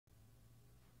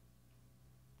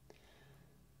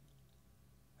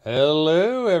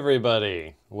Hello,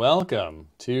 everybody. Welcome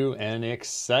to an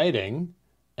exciting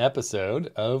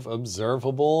episode of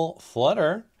Observable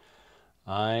Flutter.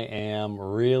 I am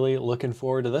really looking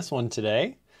forward to this one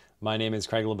today. My name is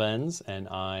Craig LeBenz, and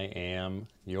I am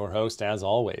your host as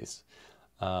always.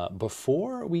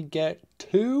 Before we get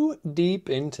too deep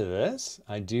into this,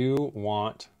 I do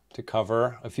want to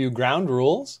cover a few ground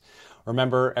rules.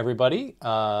 Remember, everybody,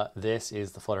 this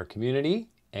is the Flutter community,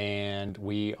 and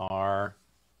we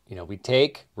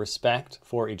take respect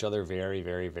for each other very,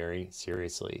 very, very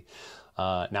seriously.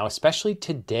 Now, especially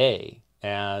today,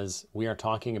 as we are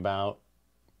talking about,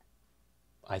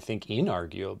 I think,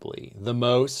 inarguably, the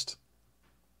most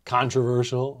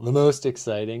controversial, the most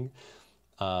exciting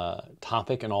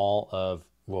topic in all of,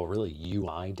 well, really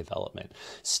UI development,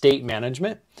 state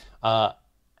management.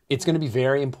 It's going to be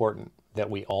very important that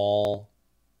we all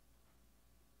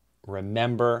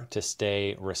remember to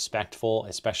stay respectful,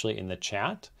 especially in the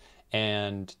chat.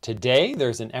 And today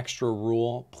there's an extra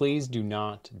rule. Please do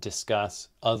not discuss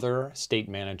other state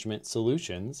management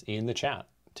solutions in the chat.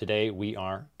 Today we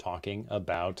are talking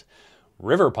about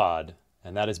Riverpod,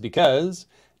 and that is because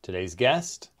today's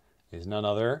guest is none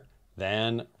other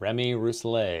than Rémi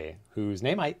Rousselet, whose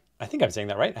name I think I'm saying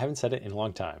that right. I haven't said it in a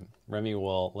long time. Rémi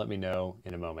will let me know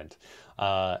in a moment.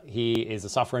 He is a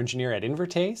software engineer at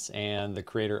Invertase and the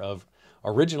creator of,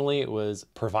 originally it was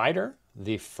Provider,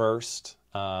 the first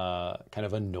kind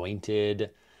of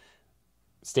anointed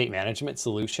state management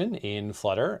solution in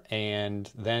Flutter.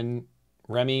 And then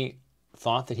Rémi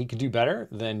thought that he could do better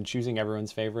than choosing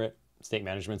everyone's favorite state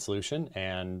management solution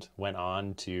and went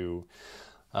on to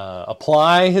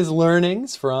apply his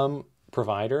learnings from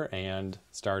Provider and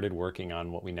started working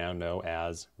on what we now know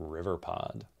as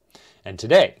Riverpod. And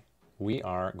today we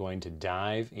are going to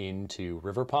dive into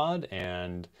Riverpod,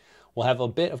 and we'll have a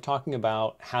bit of talking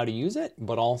about how to use it,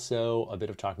 but also a bit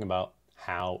of talking about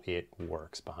how it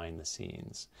works behind the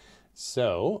scenes.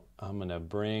 So I'm going to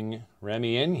bring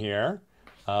Rémi in here.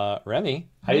 Rémi,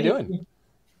 how you doing?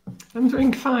 I'm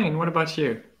doing fine. What about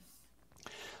you?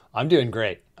 I'm doing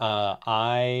great.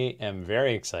 I am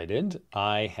very excited.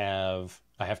 I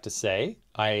have to say,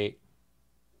 I've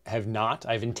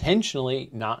intentionally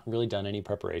not really done any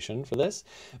preparation for this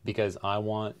because I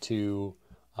want to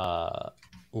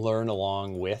learn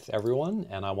along with everyone,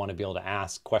 and I want to be able to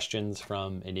ask questions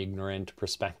from an ignorant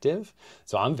perspective.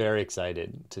 So I'm very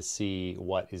excited to see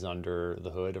what is under the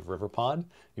hood of Riverpod.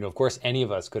 Of course, any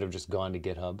of us could have just gone to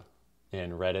GitHub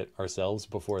and read it ourselves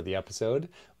before the episode,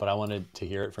 but I wanted to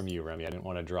hear it from you, Rémi. I didn't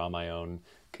want to draw my own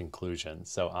conclusions.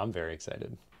 So I'm very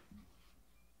excited.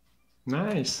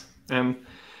 Nice.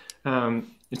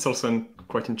 It's also a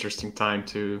quite interesting time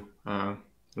to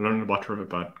learn about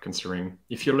Riverpod, considering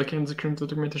if you're looking at the current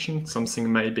documentation, something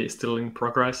may be still in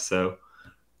progress. So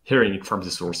hearing it from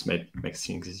the source makes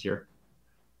things easier.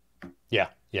 Yeah,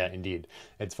 indeed.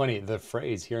 It's funny, the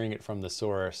phrase hearing it from the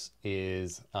source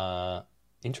is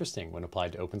interesting when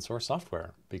applied to open source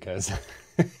software because,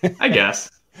 I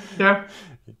guess. Yeah.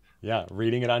 yeah,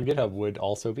 reading it on GitHub would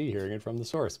also be hearing it from the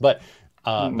source, but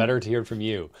Mm. better to hear it from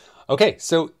you. Okay,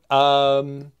 so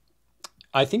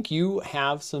I think you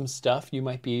have some stuff you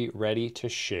might be ready to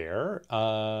share.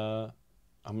 I'm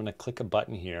going to click a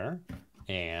button here,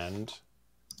 and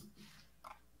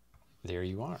there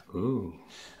you are. Ooh.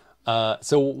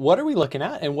 So what are we looking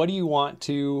at, and what do you want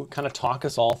to kind of talk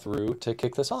us all through to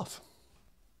kick this off?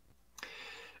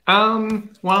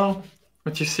 Well,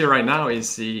 what you see right now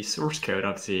is the source code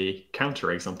of the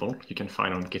counter example you can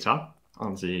find on GitHub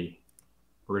on the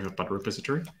Riverpod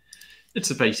repository. It's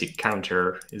a basic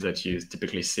counter that you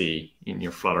typically see in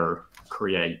your Flutter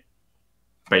create,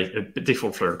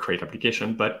 default Flutter create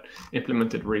application, but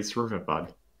implemented with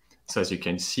Riverpod. So as you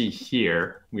can see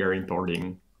here, we are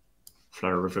importing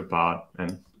Flutter Riverpod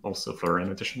and also Flutter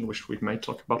annotation, which we might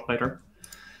talk about later,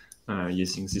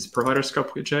 using this provider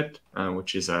scope widget,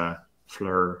 which is a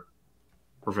Flutter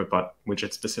Riverpod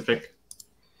widget specific.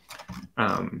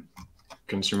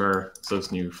 Consumer,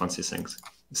 those new fancy things.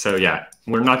 So yeah,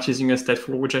 we're not using a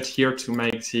stateful widget here to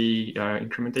make the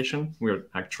incrementation. We're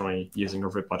actually using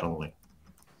Riverpod only.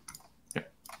 Yeah.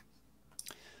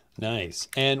 Nice.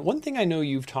 And one thing I know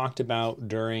you've talked about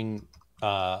during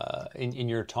in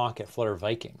your talk at Flutter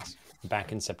Vikings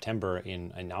back in September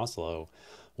in Oslo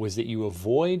was that you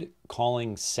avoid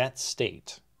calling set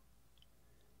state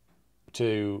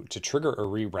to trigger a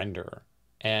re-render.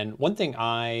 And one thing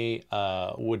I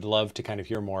would love to kind of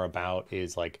hear more about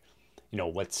is like,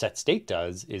 what set state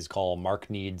does is call mark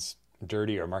needs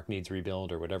dirty or mark needs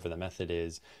rebuild or whatever the method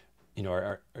is.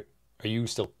 Are you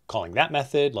still calling that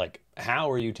method? Like,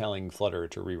 how are you telling Flutter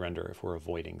to re-render if we're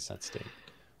avoiding set state?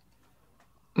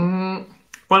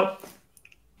 Well,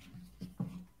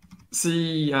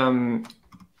 the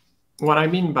what I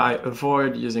mean by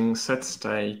avoid using set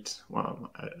state, well,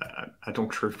 I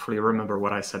don't fully remember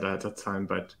what I said at that time,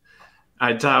 but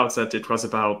I doubt that it was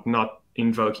about not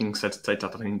invoking set state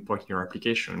at any point in your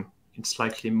application. It's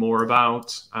likely more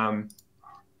about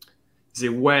the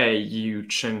way you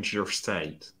change your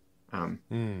state.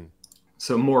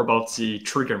 So more about the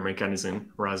trigger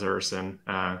mechanism rather than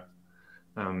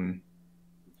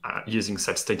using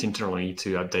set state internally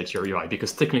to update your UI,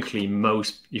 because technically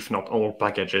most, if not all,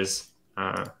 packages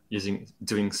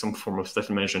doing some form of state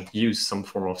management use some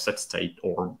form of set state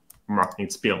or marking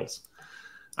its builds.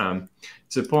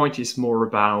 The point is more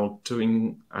about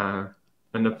doing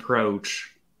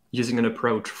using an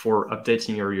approach for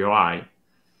updating your UI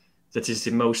that is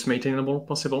the most maintainable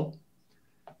possible.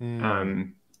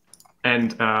 And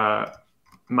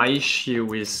my issue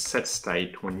with set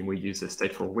state when we use a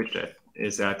stateful widget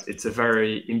is that it's a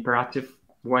very imperative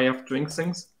way of doing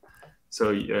things.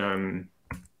 So you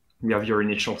have your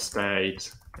initial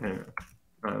state,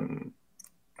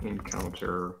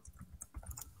 encounter,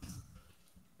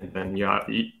 and then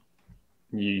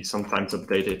you sometimes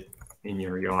update it in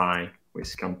your UI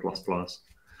with count++.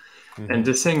 And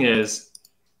the thing is,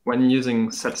 when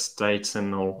using set states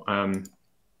and all,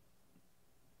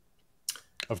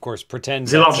 of course, pretend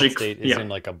the logic state is in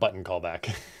like a button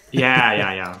callback.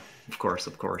 yeah. Of course.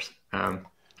 It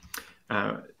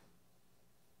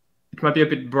might be a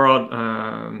bit broad.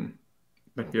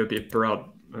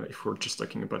 If we're just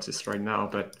talking about this right now,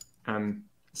 but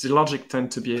the logic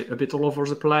tends to be a bit all over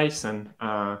the place, and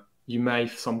you may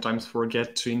sometimes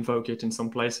forget to invoke it in some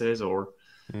places or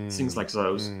things like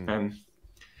those. And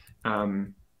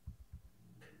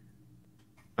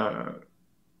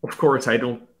of course, I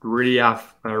don't really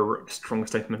have a strong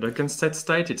statement against set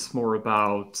state. It's more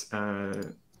about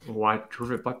what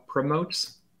Riverpod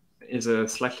promotes is a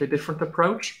slightly different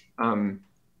approach,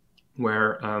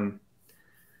 where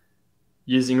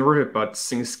using Riverpod,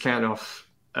 things kind of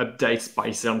updates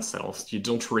by themselves. You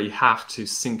don't really have to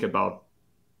think about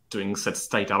doing set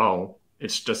state at all.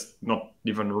 It's just not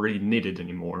even really needed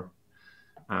anymore.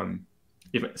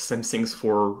 Even same things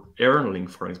for error handling,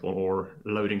 for example, or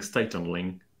loading state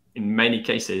handling. In many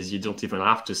cases, you don't even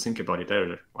have to think about it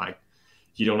either. Like,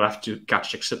 you don't have to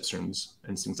catch exceptions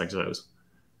and things like those.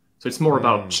 So it's more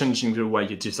about changing the way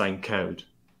you design code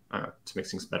to make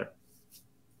things better.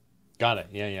 Got it.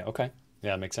 Yeah. Okay.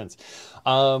 Yeah, makes sense.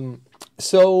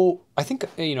 So I think,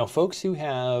 folks who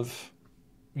have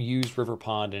used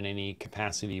Riverpod in any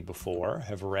capacity before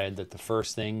have read that the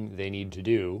first thing they need to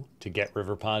do to get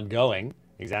Riverpod going,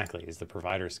 exactly, is the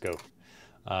provider scope.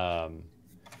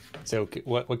 So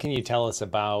what can you tell us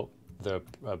about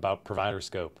provider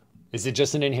scope? Is it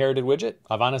just an inherited widget?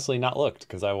 I've honestly not looked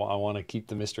because I want to keep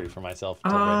the mystery for myself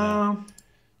until right now.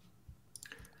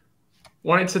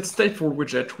 Well, it's a stateful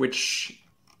widget, which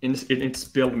in its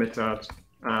build method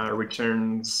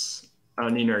returns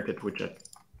an inherited widget.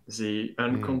 The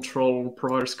uncontrolled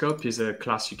provider scope is a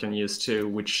class you can use too,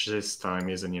 which this time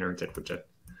is an inherited widget.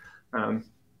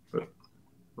 But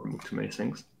remove too many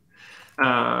things.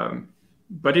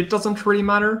 But it doesn't really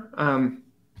matter.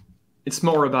 It's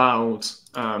more about,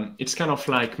 it's kind of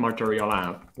like Material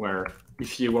App, where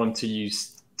if you want to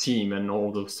use theme and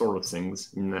all those sort of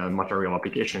things in a Material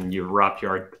application, you wrap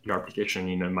your application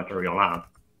in a Material App.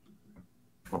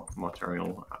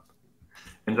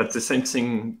 And that's the same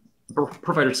thing.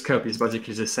 Provider scope is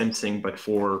basically the same thing, but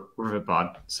for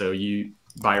Riverpod. So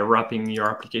by wrapping your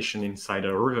application inside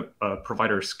a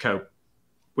provider scope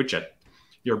widget,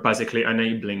 you're basically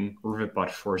enabling Riverpod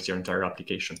for your entire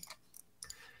application.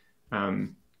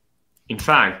 In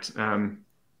fact,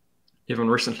 even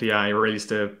recently I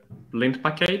released a lint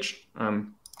package,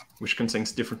 which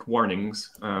contains different warnings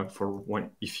for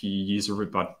if you use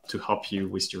Riverpod to help you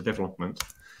with your development.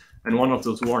 And one of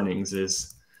those warnings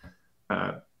is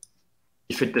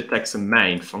if it detects a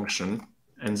main function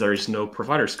and there is no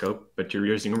provider scope, but you're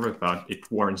using Riverpod, it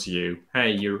warns you,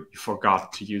 hey, you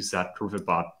forgot to use that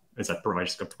Riverpod as that provider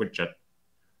scope widget.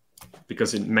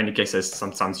 Because in many cases,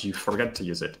 sometimes you forget to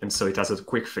use it. And so it has a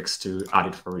quick fix to add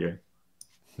it for you.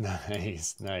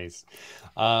 Nice.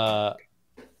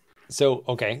 So,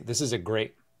 okay, this is a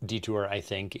great detour, I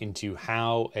think, into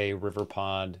how a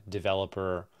Riverpod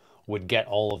developer would get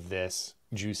all of this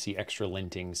juicy extra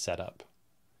linting set up.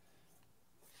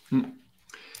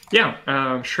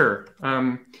 Yeah, sure.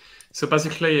 So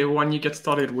basically, when you get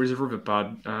started with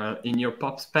Riverpod, in your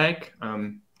pop spec,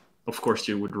 of course,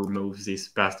 you would remove these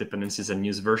path dependencies and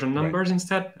use version numbers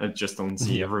instead, just on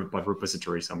the Riverpod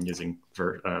repository. So I'm using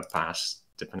path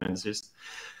dependencies.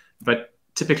 But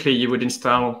typically, you would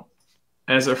install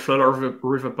as a Flutter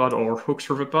Riverpod or Hooks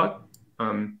Riverpod.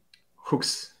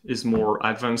 Hooks is more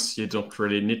advanced. You don't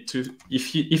really need to.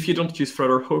 If you don't use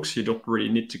Flutter hooks, you don't really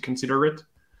need to consider it.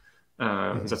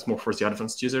 That's more for the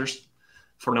advanced users.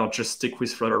 For now, just stick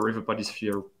with Flutter Riverpod if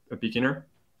you're a beginner.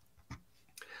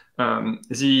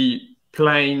 The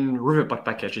plain Riverpod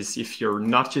package is if you're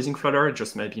not using Flutter,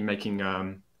 just maybe making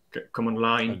command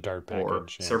line or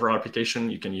server application,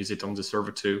 you can use it on the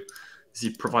server too.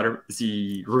 The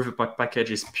Riverpod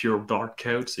package is pure Dart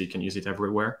code, so you can use it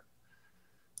everywhere.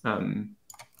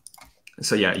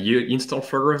 So yeah, you install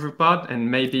Flutter Riverpod, and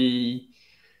maybe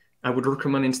I would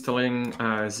recommend installing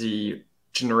the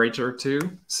generator too.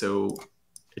 So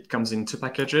it comes in two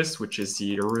packages, which is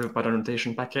the Riverpod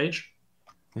annotation package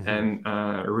and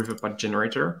a Riverpod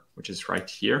generator, which is right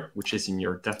here, which is in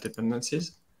your dev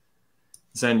dependencies.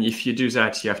 Then if you do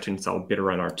that, you have to install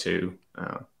BuildRunner too,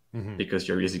 because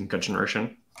you're using code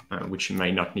generation, which you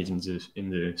may not need in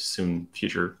the soon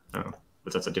future,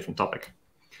 but that's a different topic.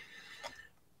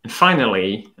 And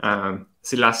finally,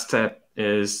 the last step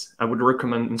is I would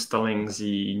recommend installing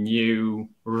the new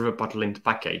Riverpod lint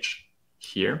package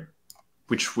here,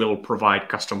 which will provide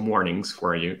custom warnings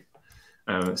for you.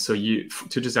 So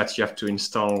to do that, you have to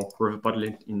install Riverpod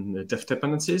lint in the dev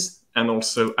dependencies and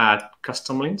also add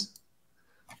custom lint,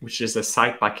 which is a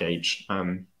side package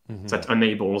that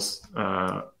enables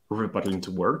Riverpod lint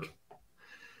to work.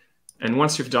 And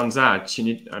once you've done that, you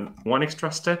need one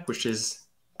extra step, which is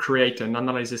create an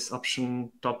analysis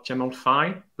option.yaml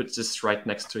file, put this right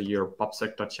next to your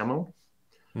popsec.yaml.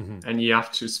 And you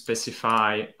have to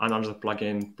specify another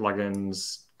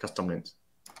plugin's custom lint.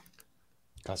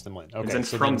 Custom lint. Okay, and then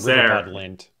so from then there, Riverpod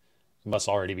lint must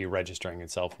already be registering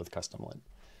itself with custom lint.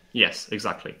 Yes,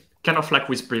 exactly. Kind of like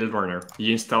with BuildRunner.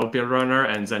 You install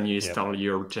BuildRunner and then you install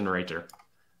your generator.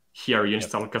 Here you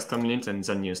install custom lint and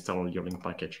then you install your lint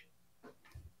package.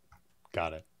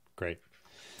 Got it. Great.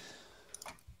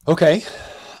 Okay.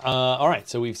 All right.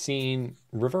 So we've seen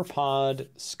Riverpod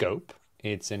scope.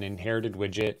 It's an inherited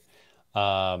widget.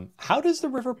 How does the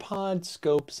Riverpod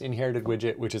scopes inherited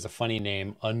widget, which is a funny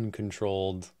name,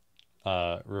 uncontrolled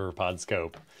Riverpod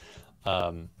scope,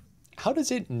 how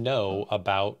does it know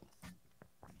about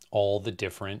all the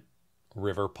different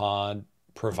Riverpod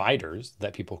providers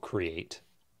that people create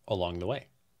along the way?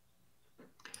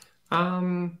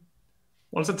 Well,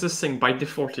 that's the thing. By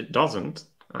default, it doesn't.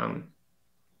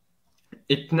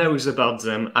 It knows about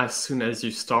them as soon as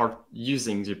you start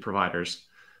using the providers.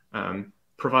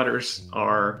 Providers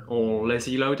are all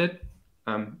lazy loaded,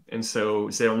 and so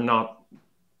there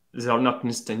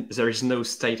is no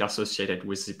state associated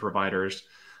with the providers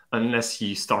unless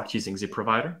you start using the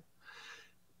provider.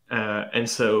 And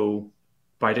so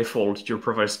by default, your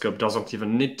provider scope doesn't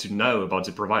even need to know about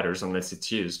the providers unless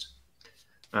it's used.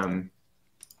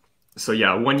 So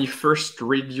yeah, when you first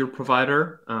read your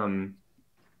provider,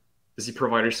 the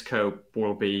provider scope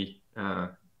will be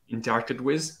interacted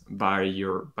with by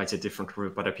the different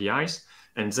Riverpod APIs,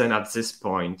 and then at this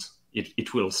point,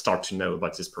 it will start to know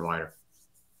about this provider.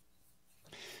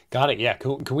 Got it. Yeah.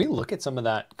 Can we look at some of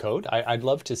that code? I'd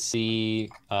love to see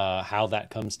how that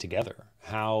comes together.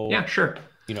 How? Yeah, sure.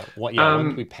 What? Yeah.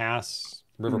 Once we pass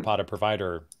Riverpod a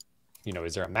provider,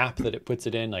 is there a map that it puts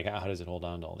it in? Like, how does it hold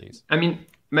on to all these? I mean,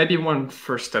 maybe one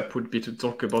first step would be to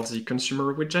talk about the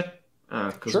consumer widget,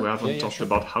 because we haven't talked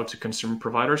about how to consume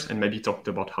providers, and maybe talked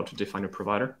about how to define a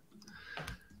provider.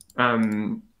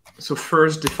 So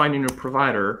first, defining a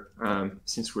provider,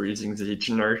 since we're using the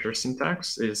generator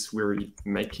syntax, is we're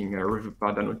making a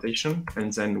Riverpod annotation,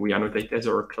 and then we annotate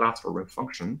either a class or a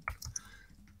function.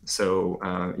 So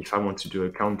if I want to do a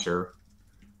counter,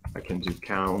 I can do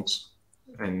count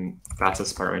and pass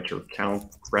as parameter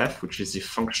count ref, which is the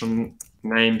function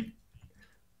name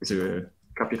with a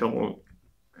capital,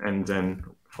 and then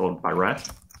followed by ref.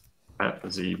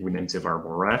 We name the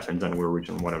variable ref, and then we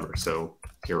return whatever, so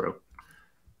 0.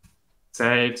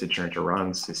 Save, the generator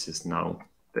runs, this is now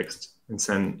fixed. And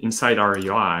then inside our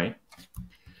UI,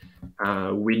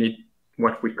 we need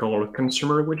what we call a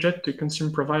consumer widget to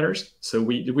consume providers. So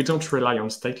we don't rely on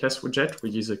stateless widget, we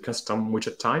use a custom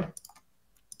widget type.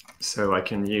 So I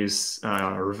can use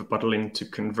Riverpod lint to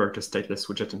convert a stateless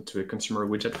widget into a consumer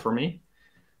widget for me.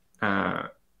 I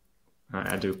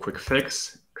do a quick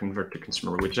fix, convert to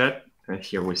consumer widget, and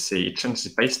here we see it changed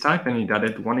the base type and it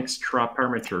added one extra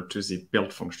parameter to the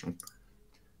build function,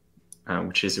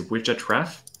 which is a widget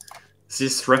ref.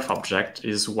 This ref object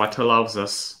is what allows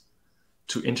us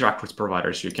to interact with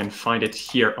providers. You can find it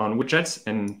here on widgets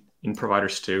and in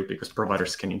providers too, because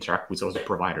providers can interact with other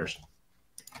providers.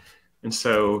 And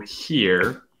so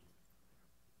here,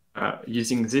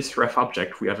 using this ref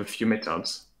object, we have a few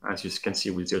methods. as you can see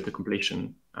with the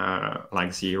auto-completion,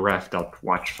 like the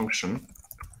ref.watch function,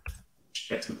 which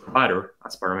gets the provider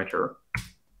as parameter.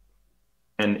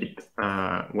 And it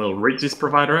will read this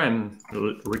provider and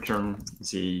return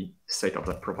the state of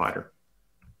that provider.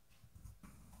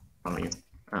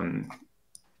 And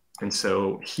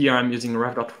so here I'm using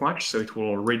ref.watch, so it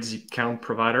will read the count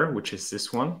provider, which is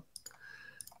this one,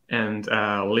 and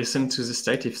listen to the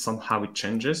state if somehow it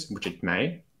changes, which it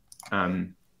may.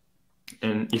 And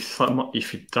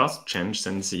if it does change,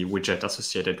 then the widget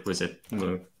associated with it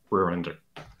will re-render.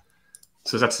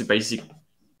 So that's the basic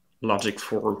logic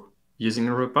for using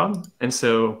Riverpod. And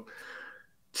so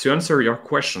to answer your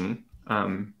question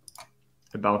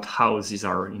about how these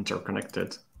are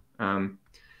interconnected,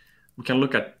 we can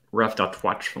look at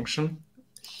ref.watch function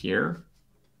here.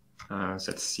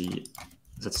 That's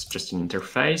just an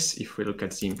interface. If we look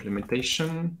at the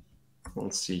implementation,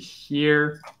 we'll see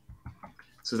here.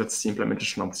 So that's the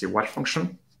implementation of the watch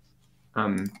function.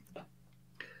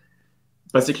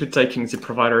 Basically taking the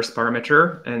provider's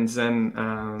parameter and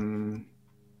then,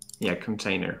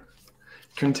 container.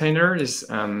 Container is,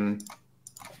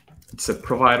 it's a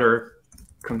provider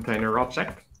container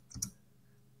object.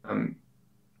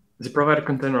 The provider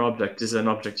container object is an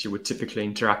object you would typically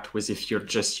interact with if you're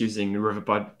just using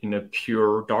Riverpod in a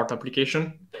pure Dart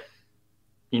application.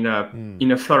 In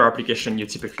a Flutter application, you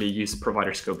typically use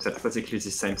provider scopes. That's basically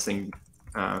the same thing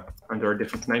under a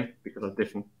different name because of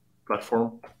different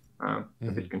platform. A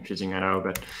bit confusing, I know,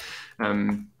 but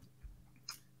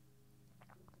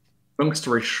long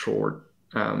story short,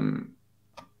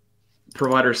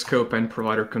 provider scope and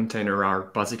provider container are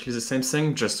basically the same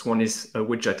thing, just one is a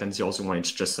widget and the other one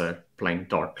is just a plain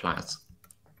Dart class.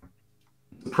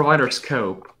 The provider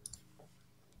scope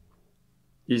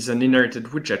is an inherited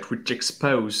widget which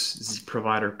exposes the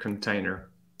provider container.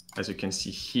 As you can see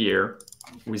here,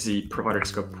 with the provider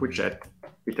scope widget,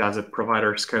 it has a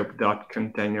provider scope dot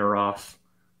container of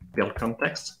build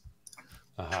context,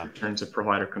 returns a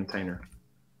provider container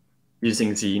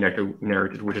using the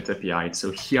inherited widget API.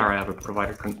 So here I have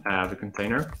a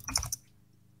container.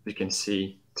 You can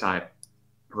see type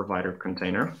provider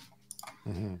container.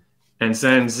 And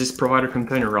then this provider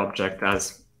container object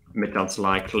has methods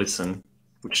like listen,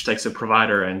 which takes a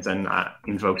provider and then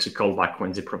invokes a callback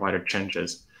when the provider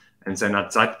changes. And then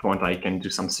at that point, I can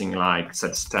do something like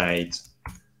set state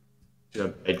to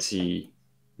update the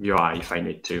UI if I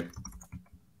need to.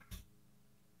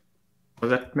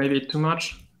 Was that maybe too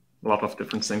much? A lot of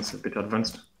different things, a bit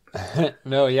advanced.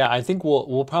 No, yeah, I think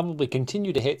we'll probably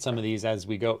continue to hit some of these as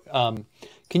we go.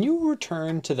 Can you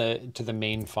return to the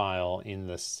main file in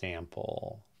the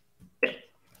sample?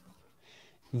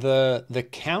 The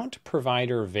count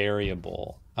provider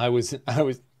variable.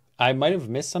 I might have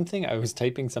missed something. I was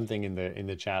typing something in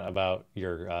the chat about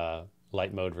your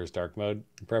light mode versus dark mode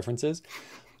preferences.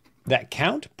 That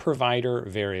count provider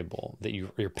variable that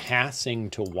you're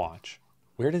passing to watch,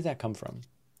 where did that come from?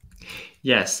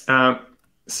 Yes,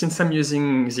 since I'm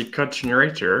using the code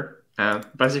generator,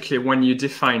 basically when you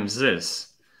define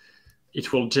this,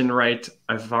 it will generate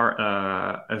a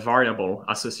variable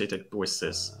associated with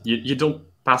this. You don't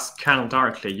pass count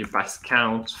directly, you pass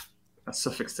count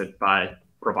suffixed by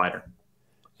provider.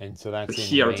 And so that's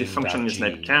here the function is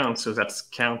named count, so that's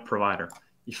count provider.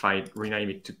 If I rename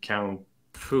it to count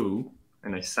foo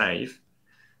and I save,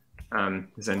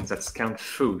 then that's count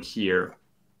foo here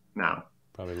now.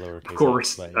 Probably lowercase. Of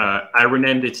course, I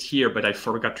renamed it here, but I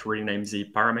forgot to rename the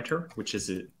parameter, which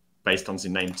is based on the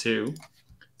name too.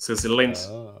 So the lint,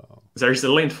 there is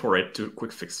a lint for it to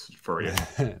quick fix for you.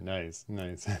 Nice.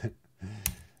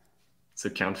 So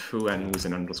count foo and with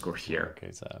an underscore here.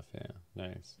 Okay, so yeah,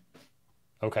 nice.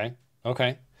 Okay.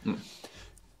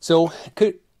 So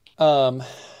could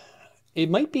it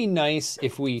might be nice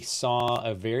if we saw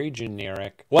a very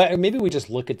generic. Well, maybe we just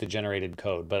look at the generated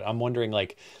code. But I'm wondering,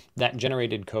 like that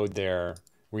generated code there,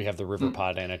 where you have the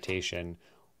Riverpod annotation.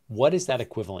 What is that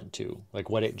equivalent to? Like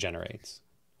what it generates?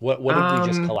 What did we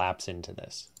just collapse into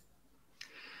this?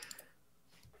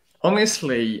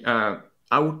 Honestly,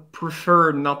 I would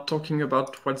prefer not talking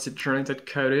about what the generated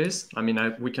code is. I mean,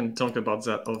 we can talk about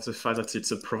the fact that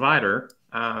it's a provider.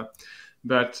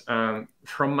 But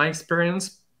from my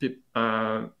experience,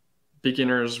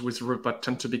 beginners with Riverpod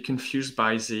tend to be confused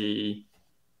by the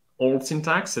old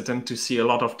syntax. They tend to see a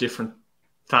lot of different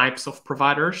types of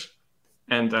providers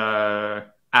and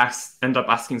end up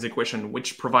asking the question,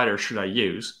 which provider should I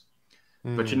use?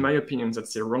 But in my opinion,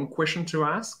 that's the wrong question to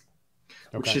ask,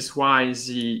 which is why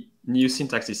the new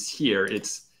syntax is here.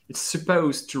 It's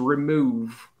supposed to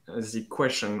remove the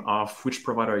question of which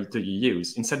provider do you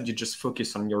use. Instead, you just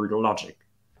focus on your logic.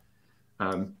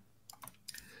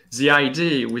 The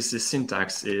idea with the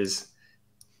syntax is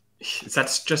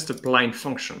that's just a plain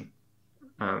function.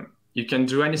 You can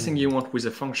do anything you want with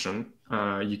a function.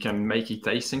 You can make it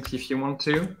async if you want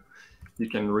to. You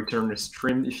can return a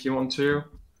string if you want to.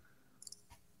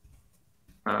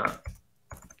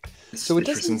 So it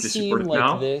doesn't seem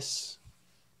like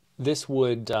this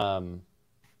would,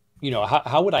 you know,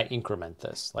 how would I increment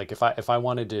this? Like if I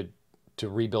wanted to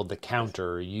rebuild the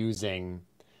counter using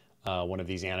one of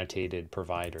these annotated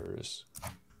providers,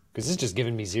 because this is just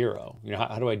giving me 0. You know,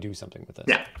 how do I do something with this?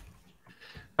 Yeah.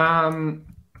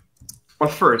 Well,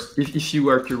 first, if you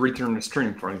were to return a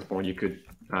string, for example, you could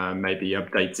maybe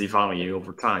update the value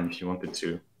over time if you wanted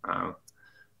to.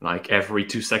 Like every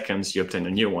 2 seconds, you obtain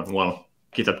a new one. Well,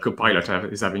 GitHub Copilot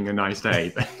is having a nice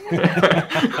day.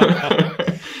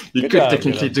 You could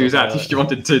technically do that if you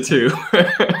wanted to too.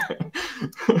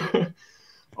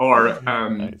 Or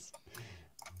nice.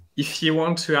 If you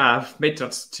want to have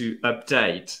methods to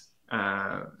update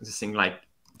this thing, like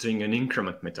doing an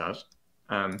increment method,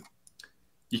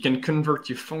 you can convert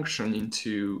your function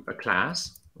into a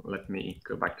class. Let me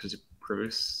go back to the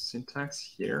previous syntax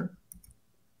here.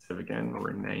 So again,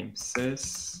 rename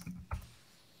this.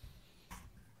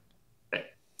 Okay.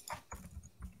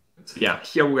 So yeah,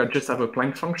 here we just have a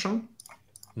plain function.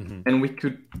 And we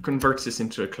could convert this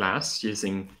into a class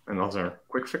using another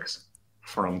quick fix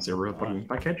from the Riverpod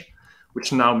package,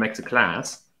 which now makes a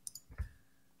class.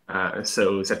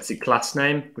 So that's the class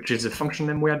name, which is the function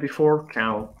name we had before.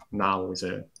 Cow now is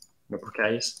an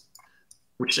uppercase,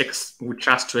 which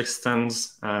has to extend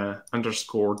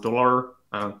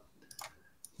 $_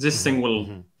 This thing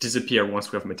will disappear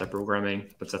once we have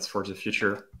metaprogramming, but that's for the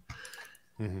future.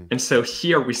 And so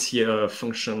here we see a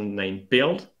function named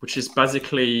build, which is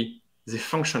basically the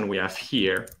function we have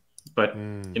here, but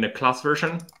in a class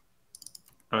version,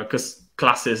 because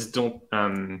classes don't.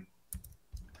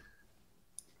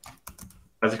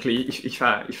 Basically, if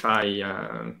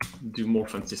I do more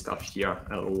fancy stuff here,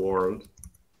 hello world,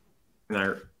 and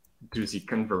I do the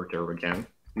converter again,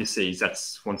 you see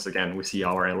that's once again we see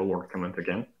our hello world comment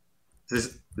again.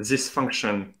 This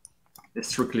function is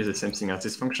strictly the same thing as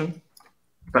this function.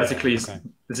 Basically,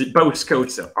 both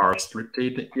codes are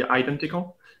strictly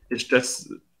identical. It's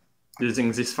just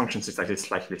using this function syntax is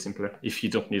slightly simpler if you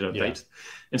don't need updates.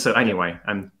 And so anyway,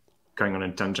 I'm going on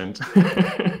a tangent.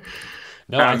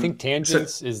 No, I think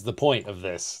tangents is the point of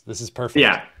this. This is perfect.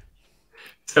 Yeah.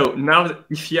 So now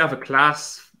if you have a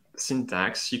class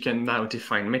syntax, you can now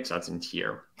define methods in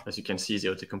here. As you can see, the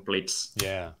autocompletes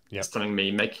it's telling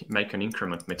me make an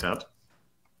increment method.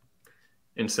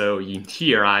 And so in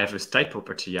here, I have a state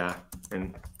property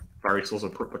and various other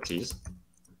properties.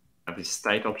 I have the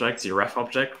state object, the ref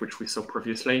object, which we saw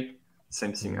previously.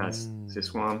 Same thing as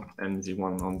this one and the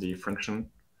one on the function.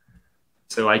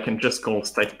 So I can just call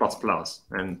state ++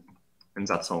 and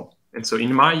that's all. And so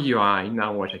in my UI,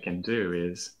 now what I can do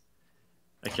is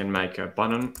I can make a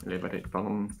button, elevate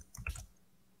button,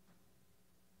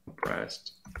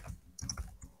 pressed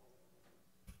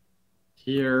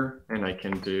here, and I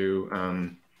can do,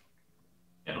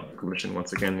 the commission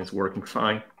once again is working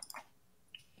fine.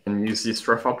 And use this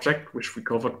ref object, which we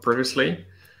covered previously.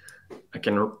 I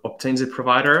can obtain the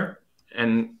provider,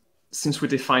 and since we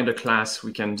defined a class,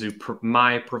 we can do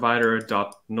my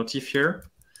provider.notif here.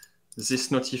 This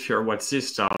notif here, what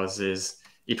this does is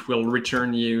it will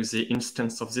return you the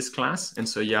instance of this class, and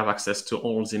so you have access to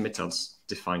all the methods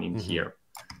defined in here.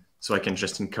 So I can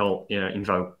just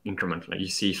invoke increment. Like you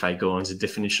see, if I go on the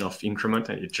definition of increment,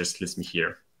 it just lists me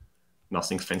here.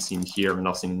 Nothing fancy in here,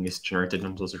 nothing is generated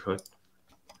under the hood.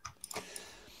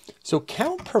 So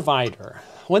count provider.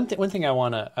 One thing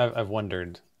I've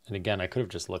wondered, and again, I could have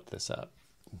just looked this up,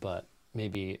 but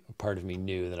maybe a part of me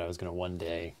knew that I was going to one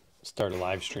day start a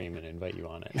live stream and invite you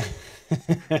on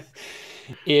it.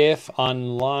 If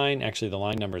on line, actually the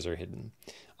line numbers are hidden,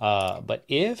 but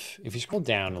if you scroll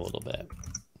down a little bit,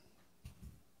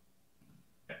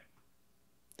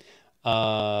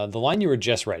 the line you were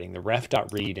just writing, the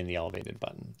ref.read and the elevated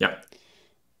button. Yeah.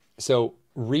 So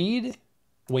read,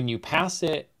 when you pass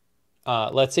it,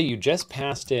 let's say you just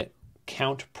passed it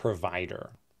count provider,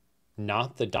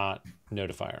 not the dot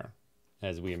notifier,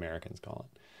 as we Americans call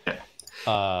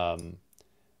it.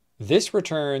 This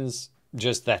returns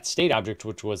just that state object,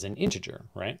 which was an integer,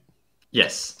 right?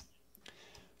 Yes.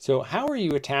 So how are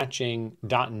you attaching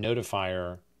dot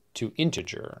notifier to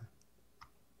integer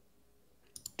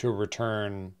to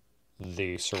return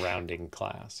the surrounding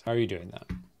class? How are you doing that?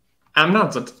 I'm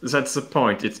not. That's the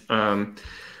point. It's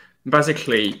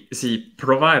basically the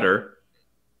provider,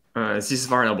 this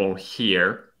variable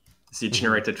here, the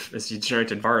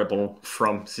generated variable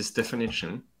from this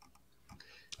definition.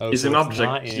 Oh, is so an it's object.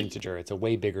 not an integer. It's a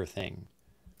way bigger thing.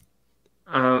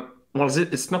 Well,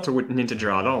 it's not an integer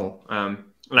at all.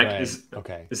 Right.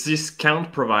 Okay. This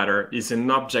count provider is an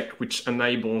object which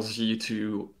enables you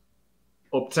to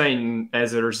obtain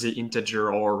either the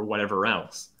integer or whatever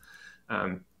else.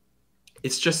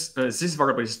 It's just this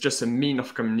variable is just a mean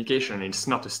of communication. It's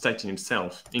not a state in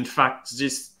itself. In fact,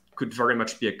 this could very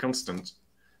much be a constant.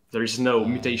 There is no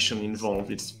mutation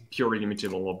involved. It's purely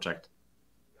immutable object.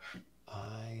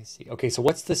 I see. Okay, so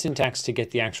what's the syntax to get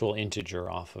the actual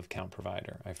integer off of count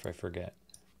provider? I forget.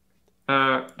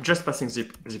 Just passing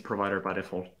the provider by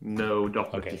default. No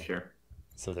dot Okay. notif here.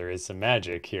 So there is some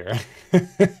magic here.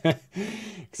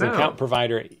 So No. count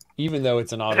provider, even though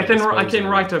it's an auto, I can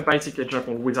write a basic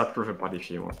example without Riverpod if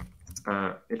you want.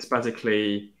 It's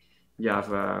basically you have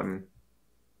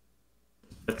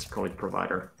let's call it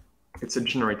provider. It's a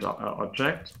generate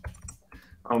object.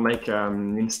 I'll make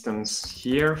an instance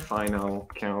here. Fine, I'll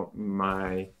count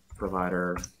my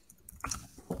provider,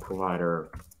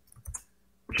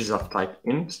 which is of type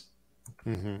int.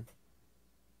 Mm-hmm.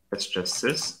 That's just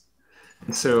this.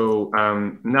 And so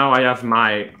now I have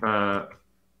my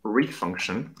read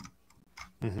function,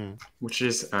 Mm-hmm. which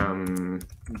is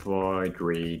void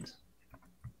read,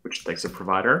 which takes a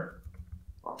provider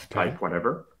of type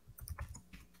whatever.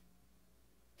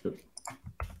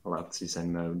 Allow CSN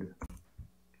mode.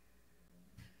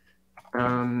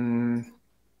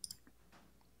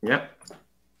 Yeah.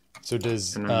 So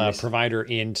does provider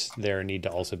int there need to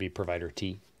also be provider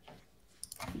t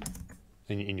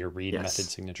in your read method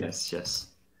signature? Yes.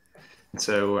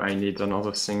 So I need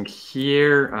another thing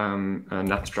here,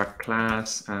 an abstract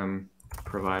class,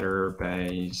 provider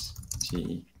base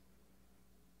t,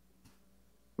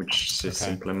 which this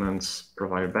implements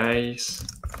provider base.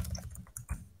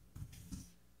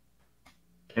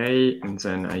 Okay, and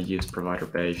then I use provider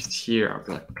base here,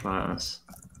 abstract class.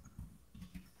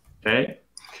 Okay,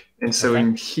 and so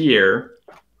in here,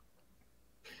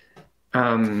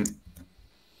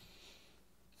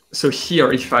 so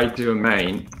here, if I do a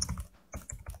main,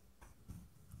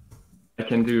 I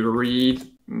can do read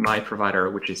my provider,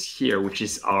 which is here, which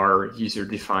is our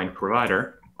user-defined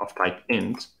provider of type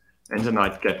int, and then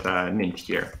I'd get an int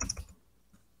here,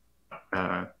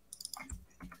 type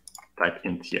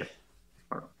int here.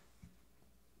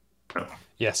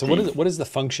 Yeah, so what does the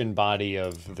function body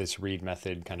of this read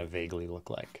method kind of vaguely look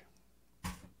like?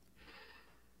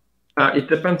 It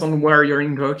depends on where you're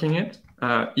invoking it.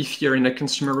 If you're in a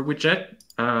consumer widget,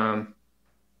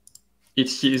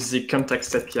 it uses the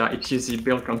context API, it uses the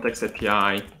build context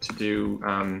API to do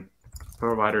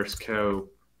provider scope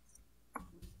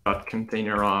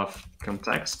container of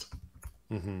context.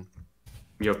 Mm-hmm.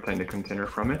 We obtain the container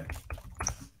from it.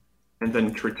 And then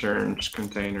it returns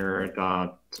container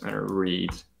dot read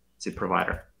the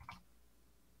provider.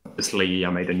 Obviously, I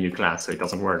made a new class, so it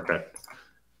doesn't work, but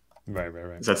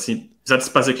right. That's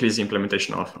basically the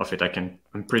implementation of it.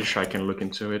 I'm pretty sure I can look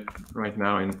into it right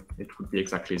now, and it would be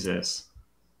exactly this.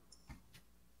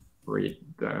 Read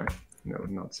no,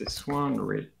 not this one.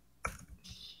 Read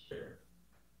here.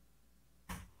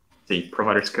 The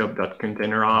provider scope dot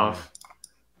container of.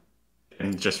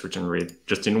 And just return read,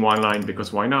 just in one line,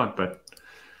 because why not? But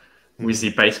with the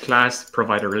base class,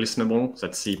 provider listenable,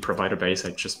 that's the provider base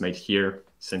I just made here,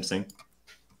 same thing.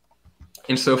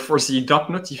 And so for the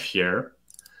 .notif here,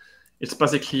 it's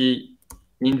basically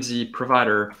in the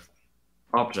provider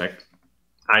object,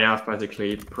 I have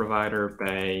basically provider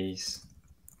base,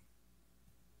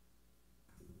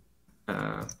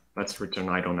 let's return,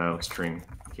 I don't know, string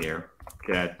here,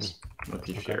 get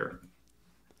notif here.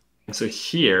 And so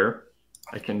here,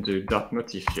 I can do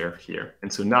 .notif here.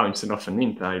 And so now instead of an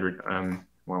int,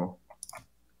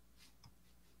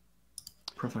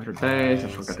 provider base, I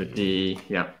forgot the D,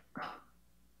 yeah.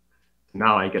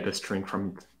 Now I get a string from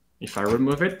it. If I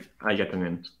remove it, I get an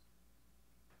int.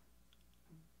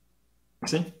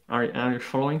 See, are you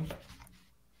following?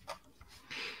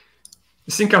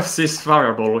 Think of this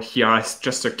variable here as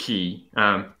just a key.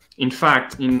 In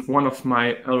fact, in one of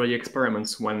my early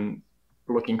experiments when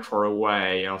looking for a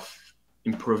way of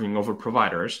improving over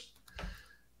providers,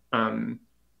 when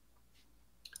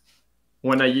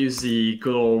I use the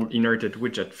good old inherited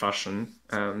widget fashion,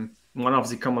 one of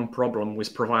the common problem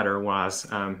with provider was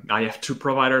I have two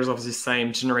providers of the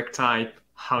same generic type.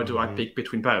 How do I pick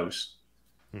between both?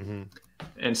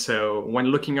 And so when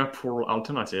looking up for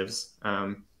alternatives,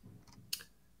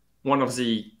 one of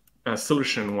the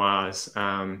solution was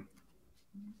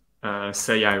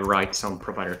say I write some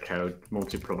provider code,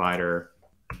 multi-provider,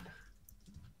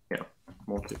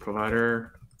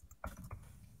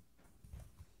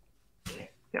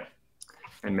 yeah,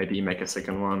 and maybe make a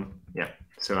second one, yeah.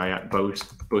 So I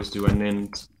both do an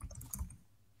int,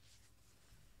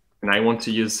 and I want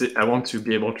to use it. I want to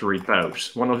be able to read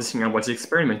both. One of the things I was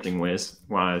experimenting with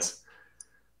was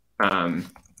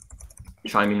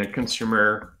if I'm in a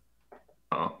consumer.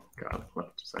 Oh God,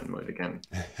 let's send mode again.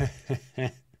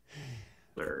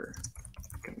 There,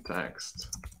 context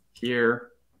here.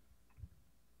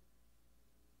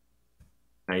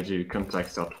 I do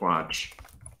context.watch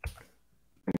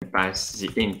and pass the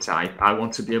int type. I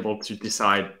want to be able to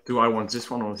decide, do I want this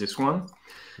one or this one?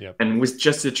 Yep. And with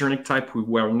just the generic type, we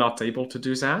were not able to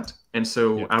do that. And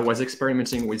so I was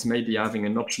experimenting with maybe having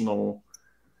an optional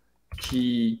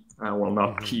key, well,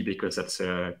 not key because that's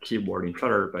a keyword in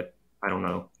Flutter, but I don't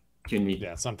know, unique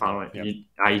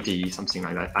ID, something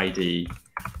like that, ID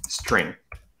string.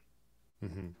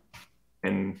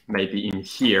 And maybe in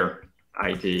here,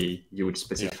 ID, you would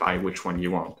specify which one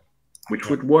you want, which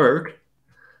would work,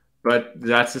 but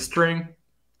that's a string,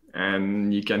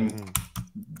 and you can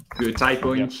do a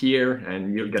typo in here,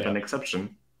 and you'll get an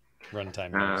exception.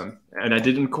 Runtime. And I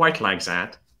didn't quite like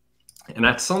that. And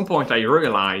at some point, I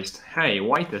realized, hey,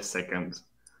 wait a second.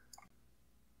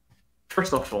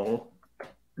 First of all,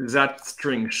 that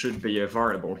string should be a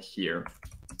variable here,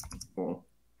 or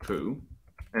foo.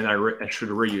 And I should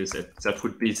reuse it. That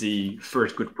would be the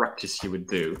first good practice you would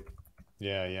do.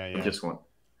 Yeah. Just one.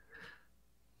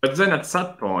 But then at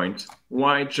that point,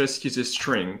 why just use a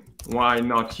string? Why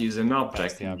not use an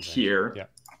object in here,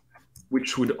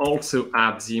 which would also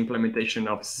add the implementation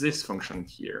of this function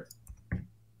here?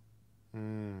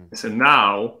 So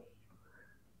now,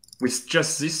 with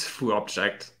just this foo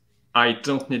object, I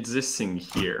don't need this thing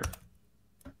here.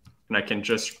 And I can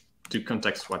just do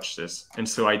context watch this. And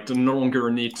so I no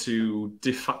longer need to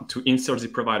insert the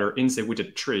provider in the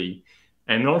widget tree.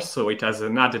 And also it has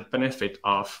an added benefit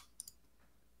of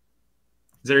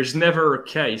there's never a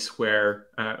case where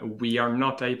we are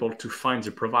not able to find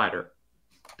the provider,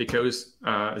 because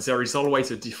there is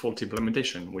always a default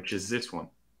implementation, which is this one.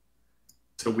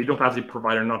 So we don't have the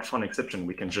provider not found exception.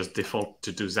 We can just default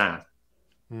to do that.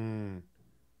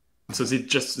 So it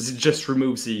just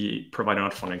removes the provider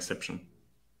not found exception.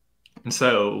 And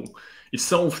so it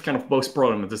solves kind of both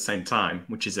problems at the same time,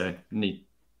 which is a neat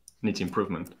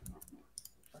improvement.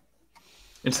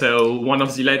 And so one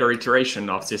of the later iterations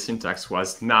of this syntax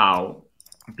was now,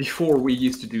 before we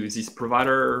used to do this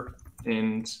provider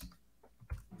and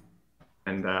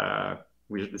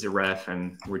with the ref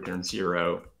and return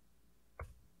 0.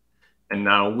 And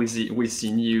now with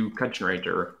the new cut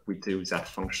generator, we do that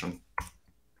function.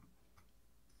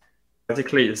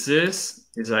 Basically, this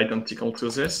is identical to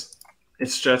this.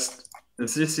 It's just,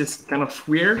 this is kind of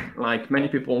weird. Like, many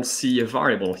people see a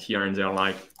variable here and they're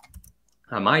like,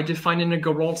 am I defining a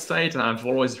global state? I've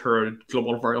always heard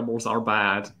global variables are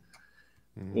bad.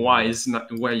 Why is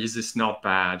this not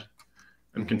bad?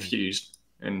 I'm confused,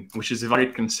 and which is a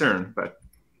valid concern. But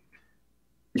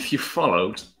if you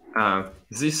followed,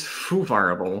 this foo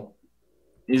variable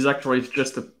is actually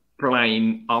just a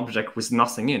plain object with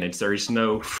nothing in it. There is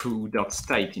no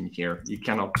foo.state in here. You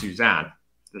cannot do that.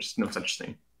 There's no such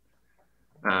thing.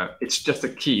 It's just a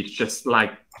key. It's just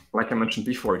like I mentioned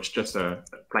before. It's just a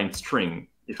plain string.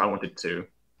 If I wanted to,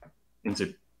 in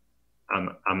the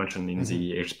I mentioned in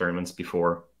the experiments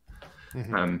before,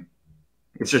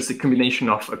 it's just a combination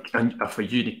of a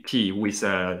unique key with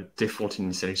a default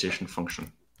initialization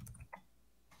function.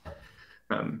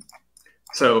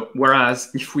 So whereas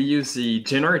if we use the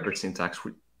generator syntax,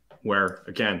 where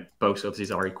again both of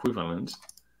these are equivalent,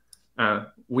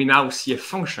 we now see a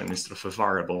function instead of a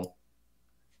variable.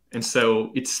 And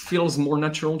so it feels more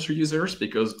natural to users,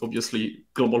 because obviously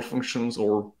global functions,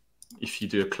 or if you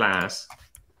do a class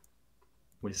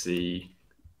with the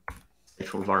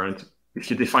stateful variant, if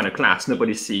you define a class,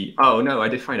 nobody see, oh no, I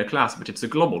defined a class, but it's a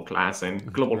global class,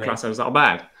 and global classes are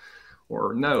bad.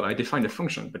 Or no, I defined a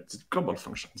function, but it's a global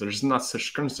function. There's not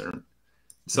such concern.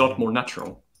 It's a lot more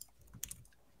natural.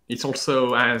 It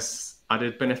also has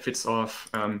added benefits of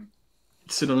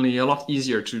it's suddenly a lot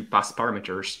easier to pass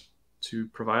parameters to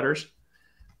providers,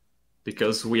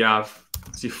 because we have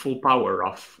the full power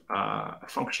of a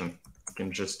function. I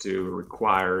can just do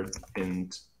required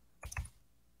and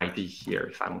ID here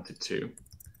if I wanted to.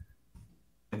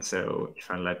 And so if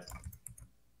I let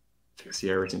fix the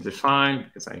errors into fine,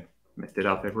 because I messed it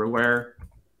up everywhere.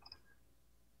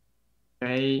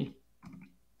 Okay.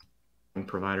 And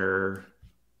provider.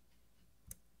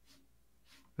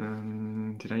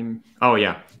 Did I? Oh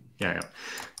yeah.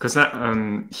 Because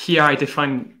here I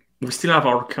define, we still have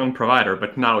our current provider,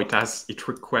 but now it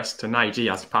requests an ID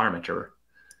as a parameter.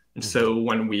 And so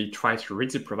when we try to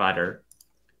read the provider,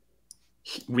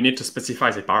 we need to specify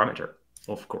the parameter,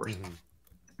 of course.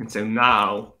 And so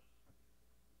now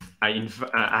I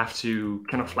have to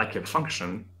kind of like a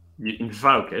function, you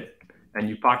invoke it, and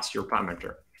you pass your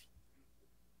parameter.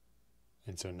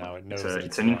 And so now it knows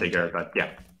it's an integer, type. but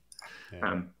yeah.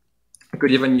 I could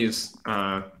even use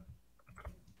optional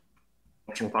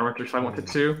parameters if I wanted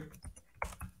to,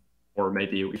 or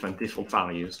maybe even default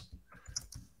values.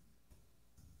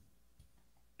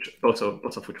 Lots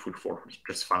of which would work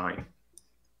just fine.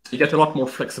 So you get a lot more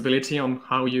flexibility on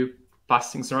how you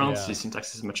pass things around. The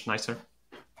syntax is much nicer.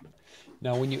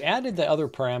 Now, when you added the other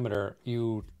parameter,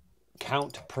 you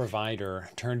count provider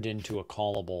turned into a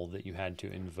callable that you had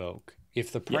to invoke.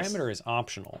 If the parameter is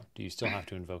optional, do you still have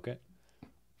to invoke it?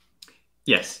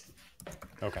 Yes.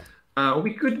 Okay.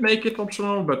 We could make it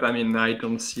optional, but I mean, I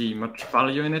don't see much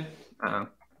value in it.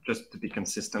 Just to be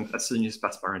consistent, as soon as you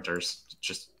pass parameters,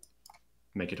 just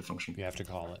make it a function. You have to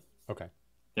call it. Okay.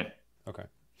 Yeah. Okay.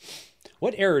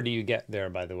 What error do you get there,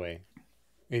 by the way?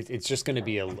 It's just going to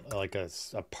be like a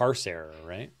parse error,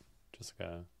 right? Just like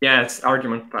a... Yeah, it's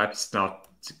argument type. It's not.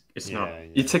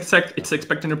 It's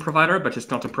expecting a provider, but it's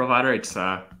not a provider. It's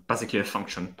basically a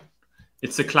function.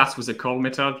 It's a class with a call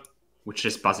method, which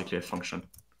is basically a function.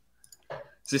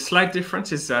 The slight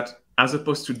difference is that as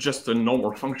opposed to just a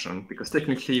normal function, because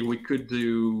technically we could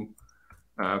do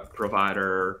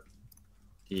provider,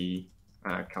 the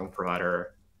count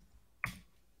provider,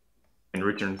 and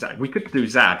return that. We could do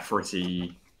that for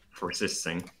this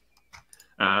thing.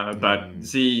 But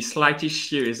the slight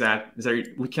issue is that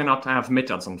we cannot have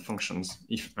methods on functions.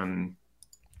 And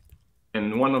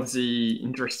one of the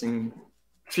interesting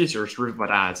features Riverpod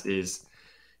adds is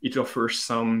it offers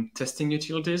some testing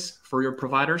utilities for your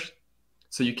providers,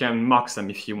 so you can mock them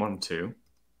if you want to.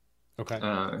 Okay.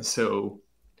 So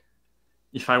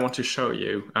if I want to show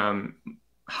you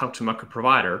how to mock a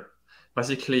provider,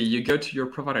 basically you go to your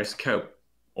provider scope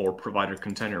or provider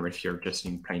container if you're just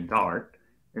in plain Dart,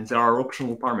 and there are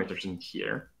optional parameters in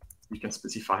here. You can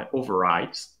specify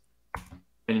overrides,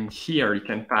 and in here you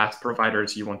can pass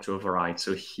providers you want to override.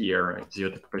 So here the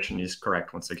occupation is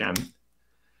correct once again.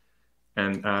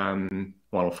 And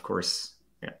well, of course,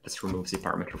 let's remove the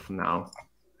parameter for now.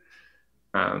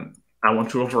 I want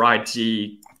to override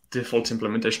the default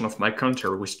implementation of my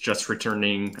counter with just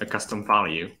returning a custom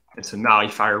value. And so now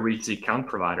if I read the count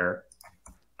provider,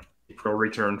 it will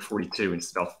return 42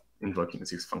 instead of invoking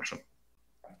this function,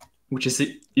 which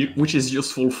is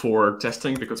useful for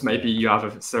testing, because maybe you have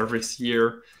a service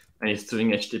here and it's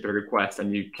doing HTTP request,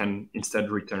 and you can instead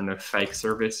return a fake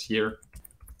service here.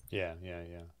 Yeah.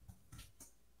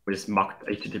 With mocked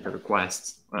HTTP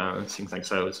requests, things like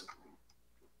those.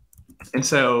 And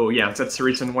so, yeah, that's the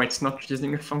reason why it's not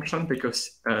using a function,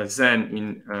 because then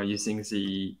in using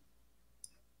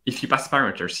if you pass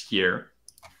parameters here,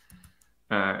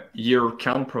 your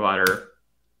count provider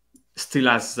still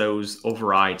has those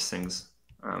override things.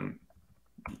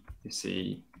 You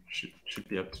see, should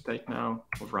be up to date now.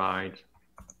 Override.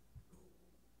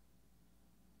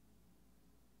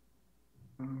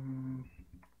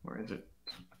 Where is it?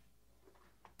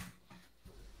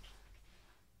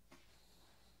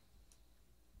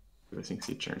 I think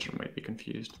the changer might be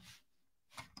confused.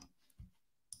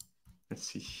 Let's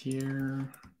see here.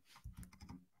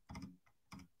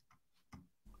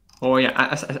 Oh yeah,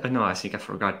 I think I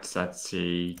forgot that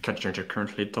the cut generator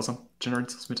currently doesn't generate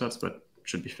those methods, but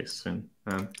should be fixed soon.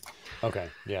 Okay,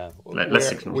 yeah. Let's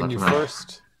ignore when that you for now.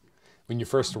 when you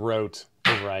first wrote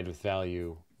override with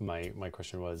value, my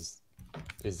question was,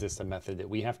 is this a method that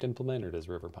we have to implement, or does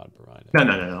Riverpod provide it?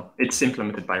 No. It's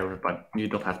implemented by Riverpod. You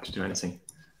don't have to do anything.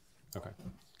 Okay.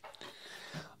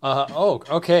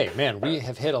 Okay, man, we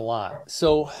have hit a lot.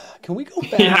 So can we go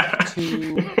back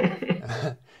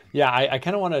to... Yeah, I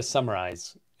kind of want to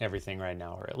summarize everything right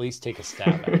now, or at least take a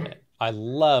stab at it. I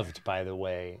loved, by the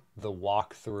way, the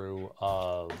walkthrough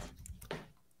of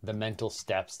the mental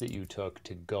steps that you took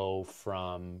to go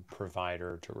from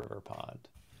provider to Riverpod.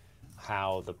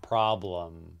 How the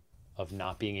problem of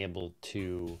not being able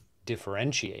to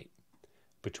differentiate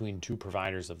between two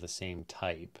providers of the same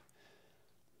type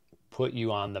put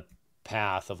you on the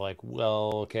path of like,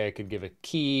 well, okay, I could give a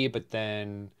key, but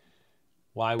then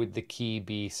why would the key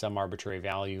be some arbitrary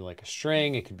value like a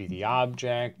string? It could be the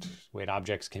object. Wait,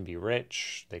 objects can be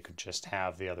rich. They could just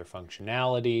have the other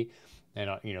functionality. And,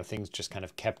 things just kind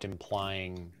of kept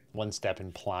implying, one step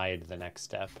implied the next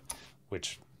step,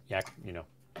 which,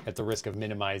 at the risk of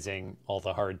minimizing all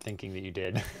the hard thinking that you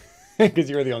did, because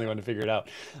you were the only one to figure it out,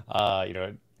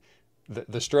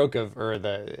 the stroke of, or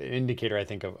the indicator, I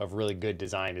think, of really good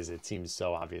design is it seems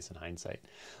so obvious in hindsight.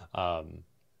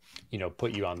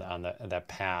 put you on that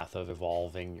path of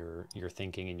evolving your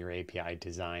thinking and your API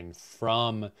design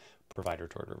from provider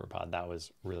toward Riverpod. That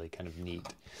was really kind of neat.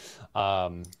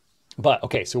 But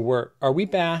okay, so are we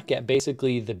back at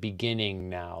basically the beginning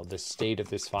now, the state of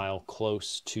this file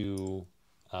close to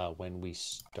when we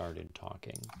started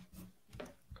talking?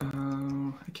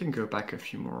 I can go back a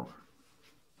few more.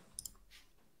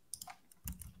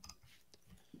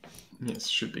 Yes,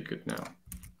 should be good now.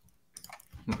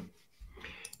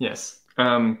 Yes.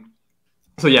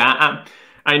 So yeah,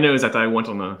 I know that I went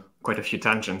on quite a few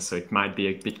tangents, so it might be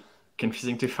a bit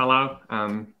confusing to follow.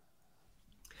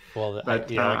 Well, But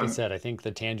like I said, I think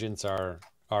the tangents are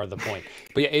the point.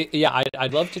 But yeah,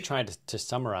 I'd love to try to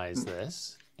summarize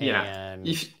this. Yeah,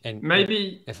 And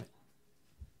maybe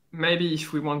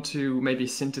if we want to maybe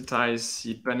synthesize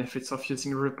the benefits of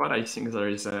using Riverpod, I think there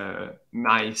is a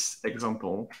nice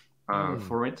example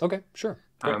for it. Okay, sure.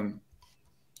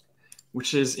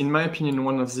 Which is, in my opinion,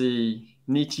 one of the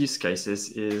neat use cases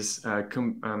is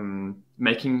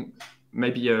making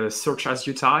maybe a search as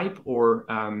you type or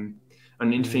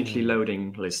an infinitely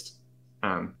loading list,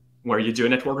 where you do a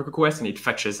network request and it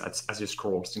fetches as you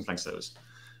scroll, things like those.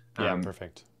 Yeah,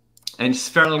 perfect. And it's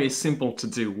fairly simple to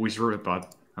do with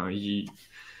Riverpod.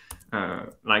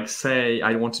 Like say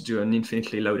I want to do an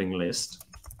infinitely loading list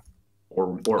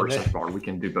or a search bar. We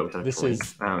can do both. Actually.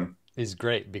 This is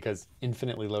great because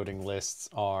infinitely loading lists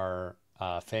are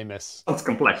famous. It's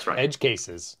complex, right? Edge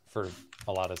cases for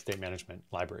a lot of state management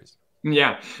libraries.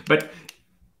 Yeah, but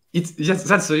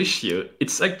that's the issue.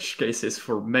 It's edge cases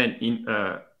for men.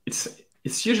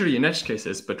 It's usually in edge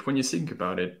cases, but when you think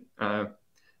about it,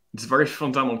 it's very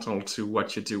fundamental to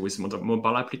what you do with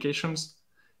mobile applications.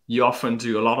 You often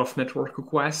do a lot of network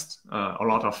requests, a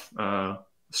lot of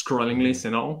scrolling lists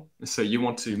and all. So you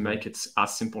want to make it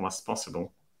as simple as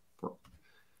possible.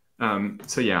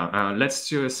 So yeah, let's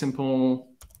do a simple,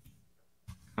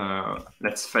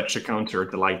 let's fetch a counter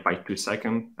delay by 2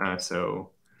 seconds.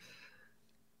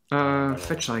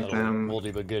 Fetch item.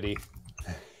 Oldie but goodie.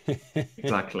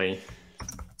 Exactly.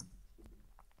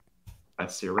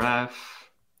 That's the ref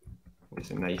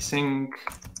with an async.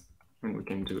 And we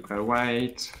can do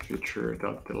await,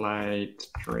 future.delete,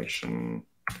 duration.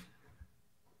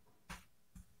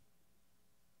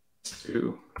 Let's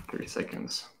do 30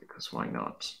 seconds, because why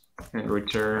not? And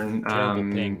return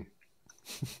ping.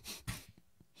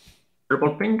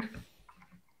 Triple ping?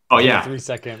 Oh yeah. 3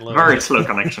 second load. Very slow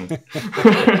connection.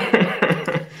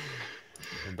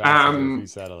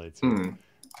 Satellites.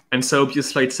 And so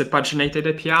obviously it's a paginated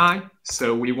API.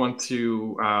 So we want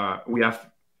to we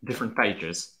have different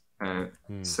pages.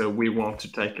 So we want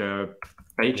to take a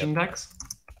page index.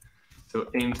 So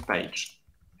int page.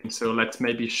 And so let's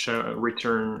maybe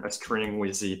return a string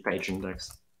with the page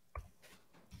index.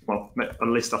 Well, a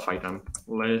list of items.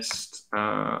 List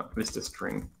a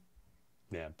string.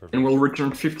 Yeah, perfect. And we'll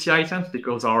return 50 items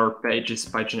because our page is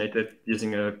paginated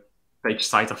using a page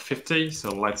size of 50.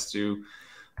 So let's do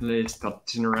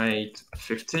list.generate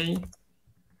 50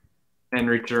 and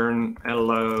return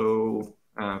hello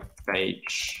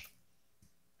page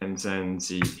and then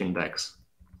the index.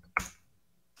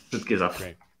 That gives us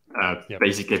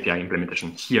basic API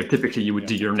implementation. Here, typically you would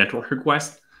do your network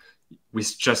request.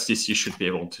 With just this, you should be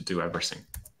able to do everything.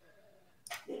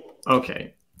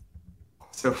 Okay.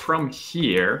 So from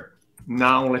here,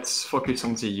 now let's focus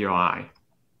on the UI.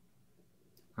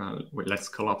 Let's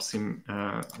collapse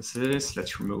this.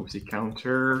 Let's remove the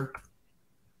counter.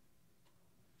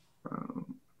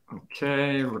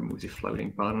 Okay, remove the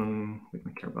floating button. We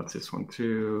don't care about this one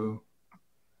too.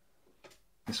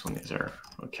 This one is there.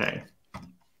 Okay.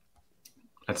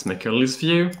 Let's make a list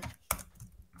view.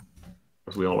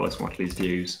 Because we always want list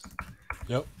views.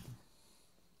 Yep.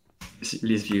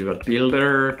 List view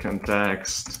builder,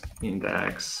 context,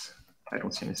 index. I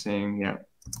don't see anything. Yeah.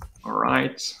 All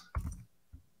right.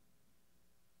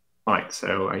 All right.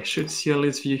 So I should see a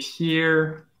list view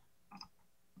here.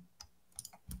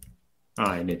 Oh,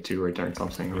 I need to return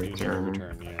something.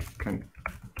 Return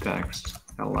context.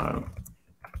 Hello.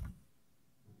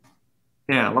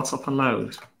 Yeah, lots of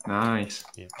hellos. Nice.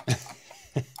 Yeah.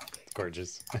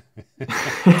 Gorgeous.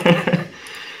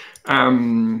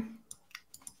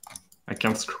 I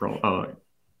can't scroll. Oh,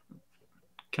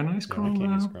 can I scroll? No, I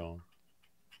can't scroll.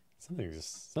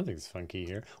 Something's funky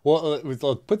here. Well,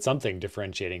 we'll put something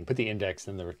differentiating. Put the index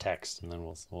in the text, and then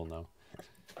we'll know.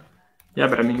 Yeah,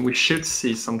 but I mean, we should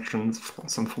see some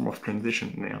form of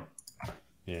transition now.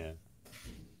 Yeah.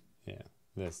 Yeah.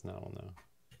 This no.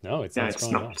 No, it's yeah,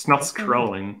 not. It's not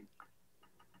scrolling.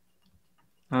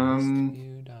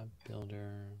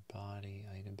 View.builder body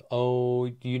item. Oh,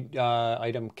 you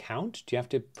item count? Do you have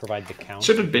to provide the count?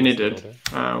 Shouldn't be needed.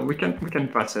 We can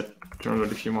pass it to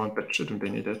if you want, but shouldn't be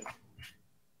needed.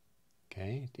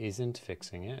 Okay, it isn't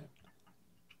fixing it.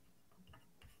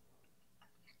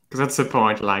 Because that's the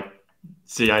point. Like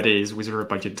the idea is with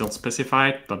Riverpod you don't specify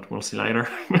it, but we'll see later.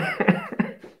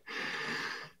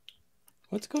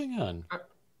 What's going on?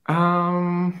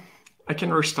 I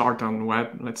can restart on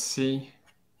web. Let's see.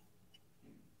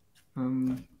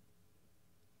 I'm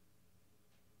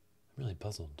really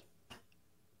puzzled.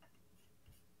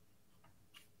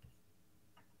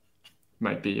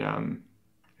 Might be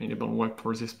enable web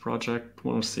for this project.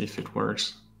 We'll see if it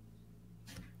works.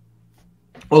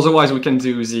 Otherwise, we can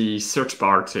do the search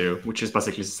bar too, which is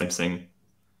basically the same thing.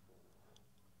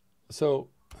 So,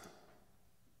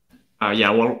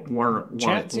 yeah,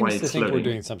 chat seems to think loading. we're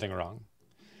doing something wrong.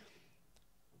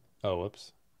 Oh,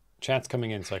 whoops. Chat's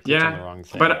coming in, so I clicked on the wrong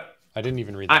thing. But I didn't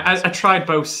even read I tried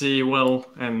both the will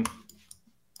and...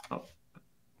 Oh,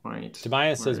 wait.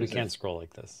 Tobias says we can't scroll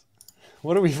like this.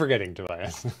 What are we forgetting,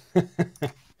 Tobias?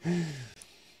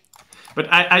 But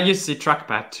I use the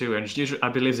trackpad too, and usually I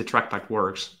believe the trackpad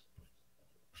works.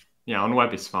 Yeah, on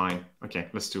web it's fine. Okay,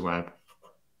 let's do web.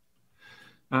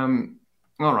 All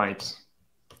right.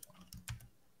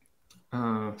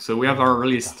 So we have our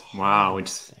list. Wow,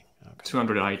 it's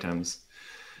 200 items.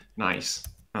 Nice.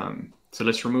 So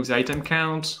let's remove the item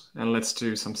count and let's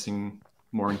do something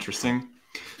more interesting.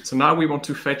 So now we want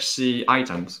to fetch the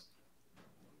items.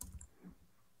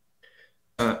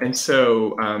 And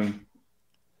so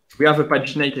we have a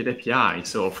paginated API.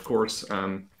 So of course,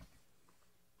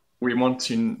 we want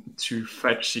to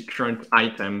fetch the current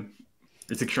item,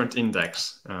 the current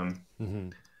index.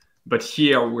 But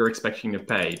here we're expecting a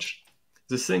page.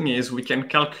 The thing is, we can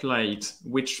calculate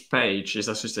which page is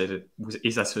associated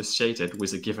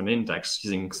with a given index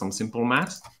using some simple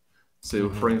math. So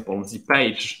for example, the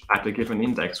page at a given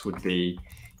index would be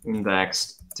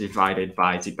indexed divided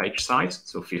by the page size,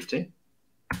 so 50.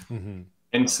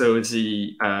 And so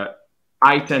the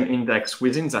item index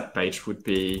within that page would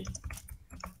be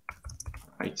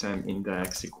item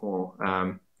index equal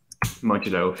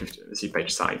modulo 50, the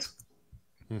page size.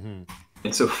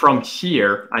 And so from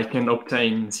here, I can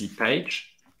obtain the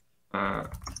page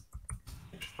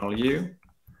value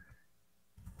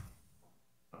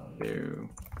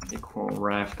equal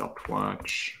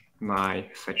ref.watch my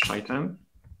fetch item,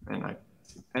 and I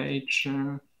see page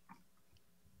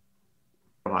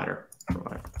provider.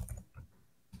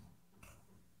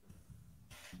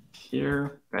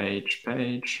 Here,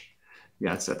 page.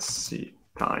 Yes, that's the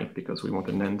type because we want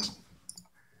an end.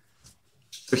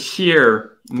 So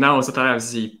here, now that I have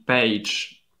the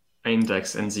page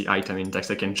index and the item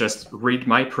index, I can just read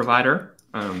my provider.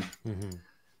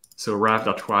 So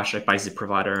ref.wash, I pass the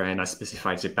provider and I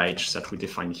specify the page that we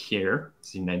define here,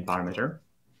 the name parameter.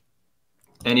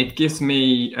 And it gives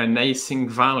me an async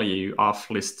value of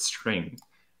list string.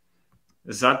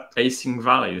 That async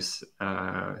values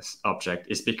object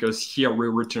is because here we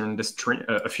return the string,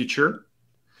 a feature.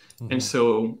 And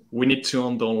so we need to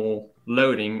handle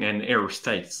loading and error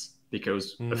states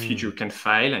because a feature can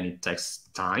fail and it takes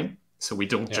time. So we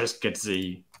don't just get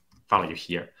the value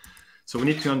here. So we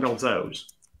need to handle those.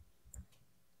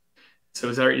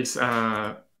 So there is,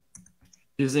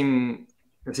 using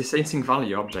this async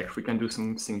value object, we can do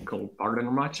something called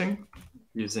pattern matching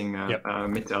using a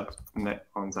method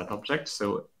on that object.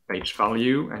 So page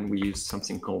value, and we use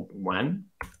something called when.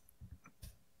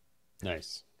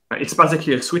 Nice. It's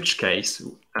basically a switch case,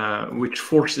 which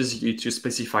forces you to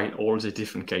specify all the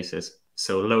different cases.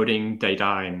 So loading,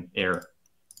 data, and error.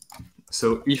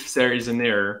 So if there is an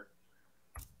error,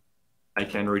 I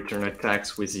can return a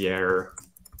text with the error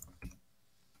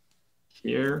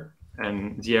here.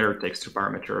 And the error takes 2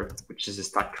 parameters, which is a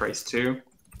stack trace 2.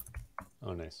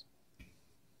 Oh, nice.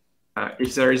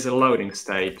 If there is a loading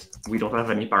state, we don't have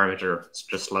any parameter. It's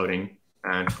just loading,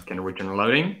 and we can return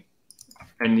loading.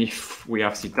 And if we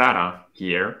have the data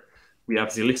here, we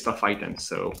have the list of items.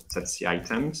 So that's the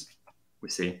items. We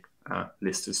see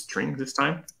list is string this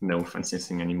time, no fancy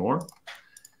thing anymore.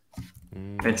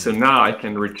 And so now I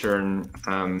can return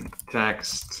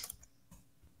text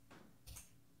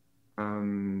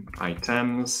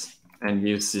items and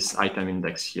use this item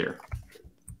index here.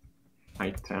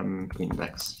 Item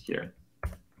index here.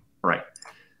 All right.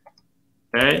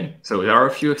 Okay, so there are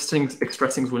a few extra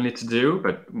things we'll need to do,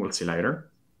 but we'll see later.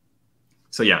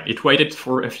 So yeah, it waited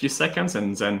for a few seconds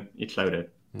and then it loaded.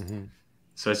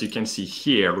 So as you can see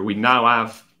here, we now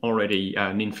have already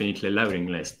an infinitely loading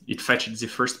list. It fetched the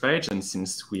first page, and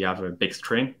since we have a big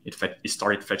string, it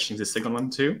started fetching the second one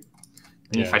too.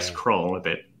 And if I scroll a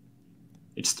bit,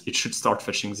 it should start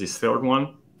fetching this third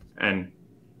one. And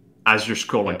as you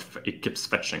scroll, it keeps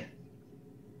fetching.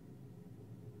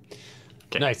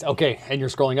 Okay. Nice. Okay. And you're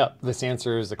scrolling up. This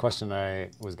answers the question I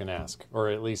was going to ask, or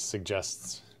at least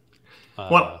suggests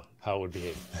how it would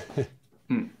behave.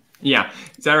 Yeah.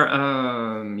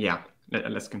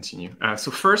 Let's continue.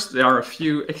 So first, there are a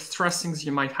few extra things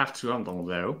you might have to handle,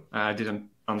 though. I didn't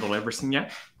handle everything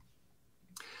yet.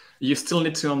 You still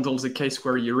need to handle the case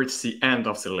where you reach the end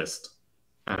of the list.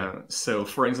 So,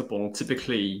 for example,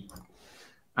 typically,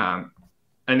 an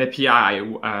API,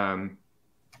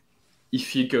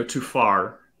 if you go too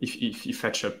far, if you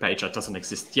fetch a page that doesn't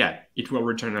exist yet, it will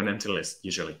return an empty list,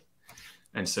 usually.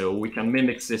 And so we can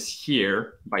mimic this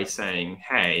here by saying,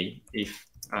 hey, if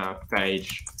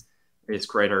page is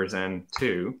greater than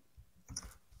 2,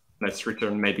 let's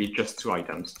return maybe just 2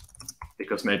 items,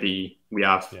 because maybe we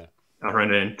have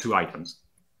 102 items.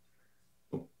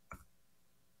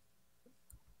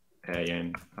 A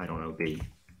and, I don't know, B.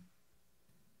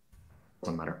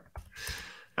 Doesn't matter.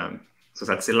 So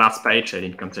that's the last page, and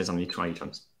it contains only 2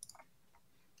 items.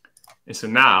 And so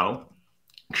now,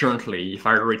 currently, if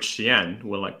I reach the end,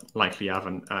 we'll likely have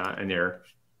an error,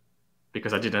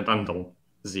 because I didn't handle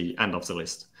the end of the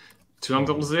list. To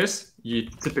handle this, you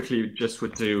typically just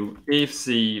would do, if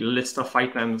the list of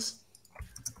items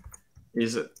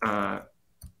is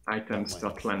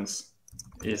items.length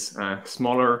is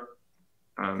smaller,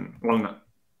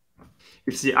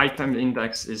 if the item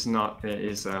index is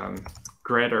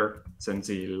greater than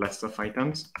the list of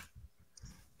items,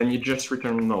 then you just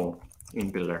return null in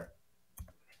builder.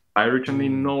 By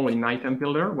returning null in item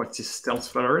builder, what this tells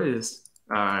Flutter is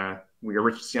we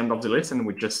reach the end of the list and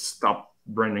we just stop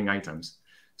rendering items.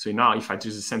 So now if I do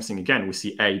the same thing again, we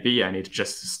see A, B, and it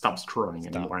just stops scrolling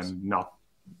anymore. I'm not,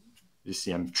 you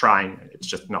see, I'm trying, it's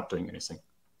just not doing anything.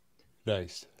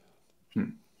 Nice.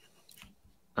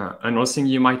 Another thing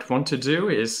you might want to do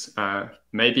is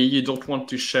maybe you don't want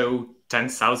to show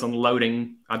 10,000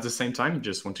 loading at the same time. You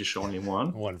just want to show only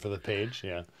one. One for the page,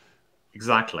 yeah.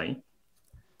 Exactly.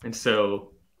 And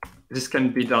so this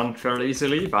can be done fairly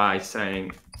easily by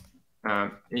saying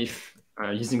if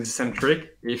using the same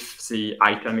trick, if the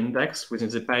item index within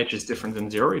the page is different than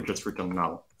 0, you just return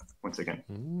null once again.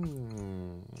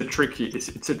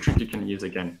 It's a trick you can use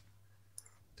again.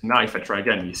 Now if I try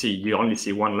again, you see you only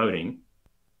see one loading,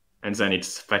 and then it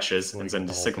fetches, and then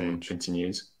the second one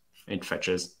continues. It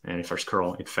fetches, and if I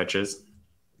scroll, it fetches,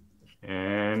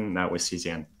 and now we see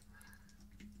the end.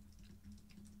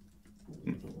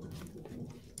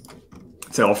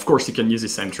 So of course you can use the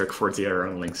same trick for the error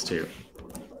links too.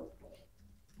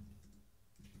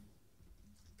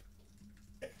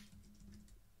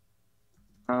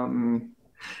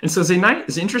 And so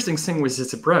the interesting thing with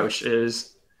this approach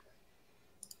is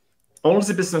all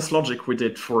the business logic we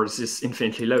did for this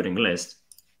infinitely loading list,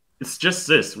 it's just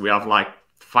this. We have like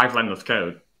 5 lines of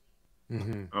code,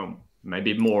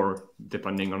 maybe more,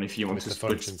 depending on if you want to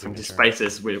split from the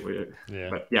spaces.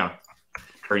 But yeah,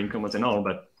 sharing comments and all.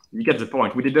 But you get the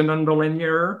point. We didn't handle any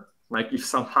error. Like if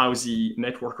somehow the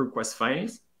network request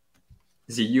fails,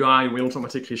 the UI will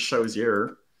automatically show the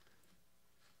error.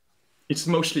 It's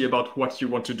mostly about what you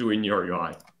want to do in your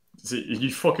UI.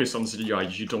 You focus on the UI,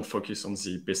 you don't focus on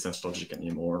the business logic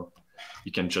anymore.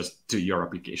 You can just do your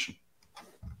application.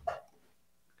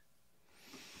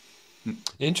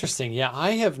 Interesting. Yeah,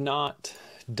 I have not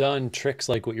done tricks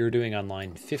like what you're doing on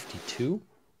line 52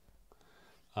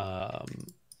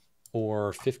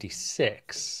 or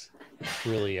 56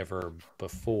 really ever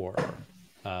before.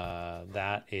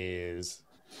 This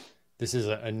is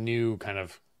a new kind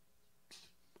of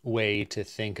way to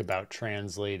think about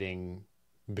translating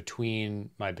between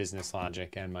my business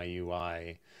logic and my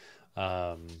UI.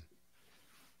 So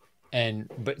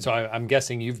I'm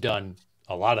guessing you've done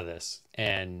a lot of this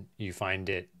and you find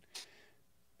it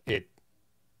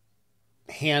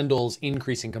handles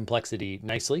increasing complexity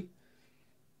nicely.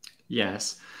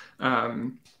 Yes.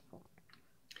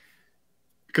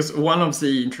 Because one of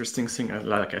the interesting things,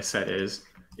 like I said, is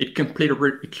it completely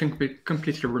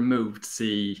removed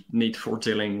the need for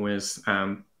dealing with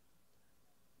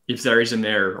if there is an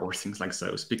error or things like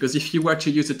those. Because if you were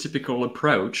to use a typical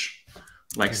approach,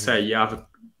 like say you have a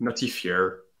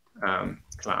notifier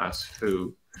class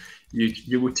who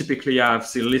you would typically have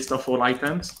the list of all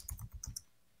items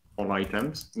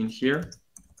in here.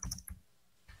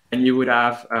 And you would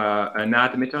have an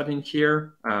add method in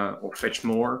here or fetch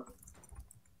more.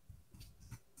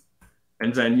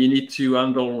 And then you need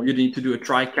to do a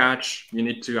try catch. You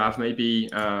need to have maybe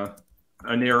an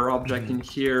error object in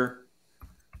here.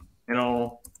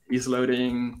 Is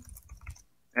loading.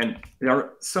 And there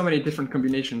are so many different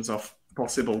combinations of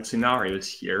possible scenarios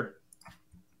here.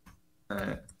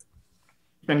 It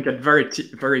can get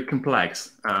very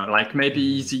complex. Like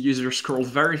maybe the user scrolls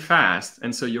very fast,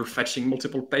 and so you're fetching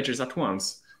multiple pages at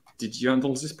once. Did you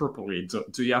handle this properly?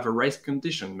 Do you have a race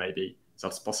condition? Maybe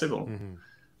that's possible.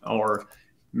 Or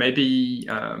maybe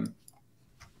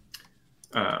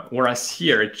whereas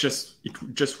here it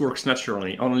just works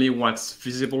naturally. Only what's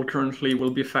visible currently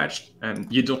will be fetched,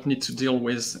 and you don't need to deal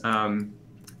with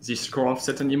the scroll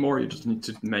offset anymore. You just need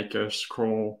to make a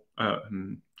scroll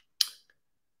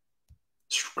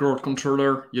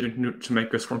controller. You don't need to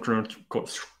make a scroll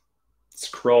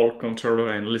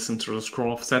controller and listen to the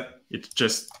scroll offset. It's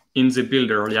just in the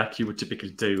builder, like you would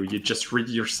typically do. You just read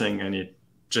your thing and it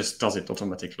just does it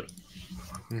automatically.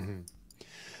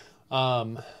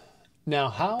 Now,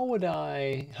 how would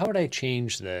I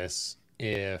change this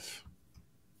if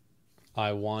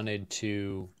I wanted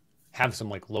to have some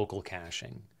like local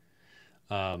caching?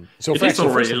 So it is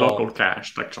already local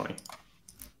cached, actually.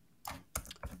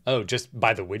 Oh, just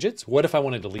by the widgets? What if I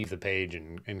wanted to leave the page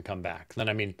and come back? Then,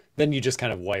 I mean, then you just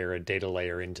kind of wire a data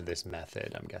layer into this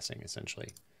method, I'm guessing, essentially.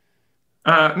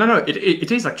 No,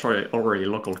 it is actually already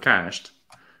local cached.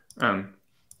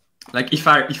 Like if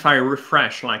I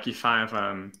refresh, like if I have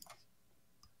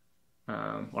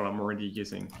well, I'm already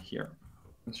using here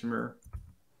consumer.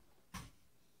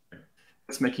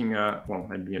 Let's making a well,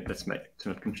 maybe let's make to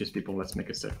not confuse people. Let's make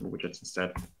a set for widgets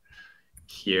instead.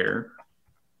 Here,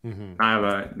 I have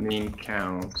a name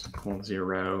count equals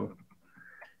 0.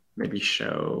 Maybe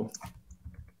show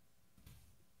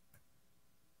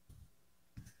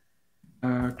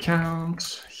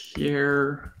count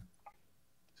here.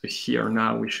 So here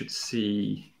now we should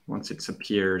see once it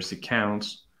appears the count.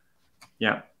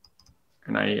 Yeah.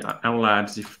 And I will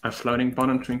add a floating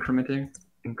button to increment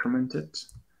it.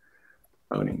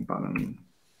 Floating button.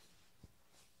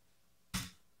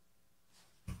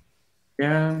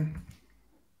 Yeah.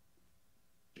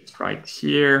 It's right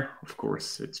here. Of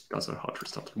course, it does a hot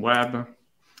restarted web.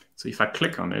 So if I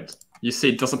click on it, you see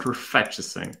it doesn't refetch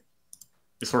this thing.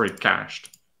 It's already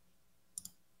cached.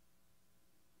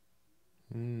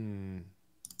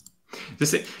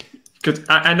 This is, because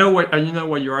I know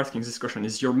what you're asking. This question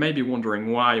is you're maybe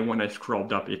wondering why when I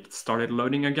scrolled up it started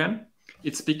loading again.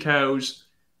 It's because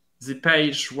the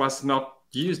page was not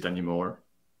used anymore,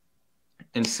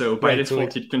 and so by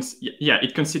default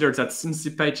it considers that since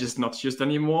the page is not used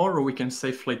anymore, we can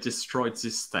safely destroy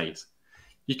this state.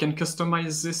 You can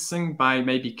customize this thing by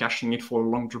maybe caching it for a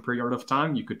longer period of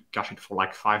time. You could cache it for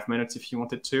like 5 minutes if you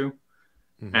wanted to,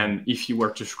 and if you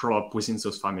were to scroll up within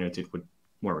those 5 minutes, it would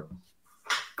work.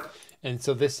 And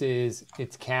so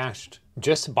it's cached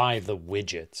just by the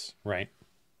widgets, right?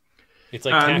 It's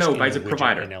like cached no, by the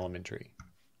provider in elementary.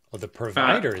 Oh, the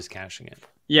provider is caching it.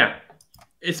 Yeah,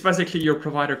 it's basically your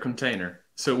provider container.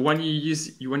 So when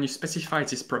you specify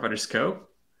this provider scope,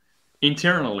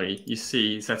 internally you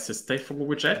see that's a stateful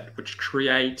widget which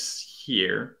creates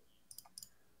here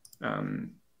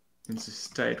in the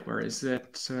state. Where is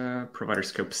it? Provider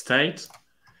scope state.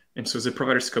 And so the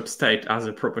provider scope state has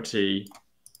a property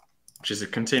which is a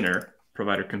container,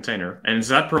 provider container. And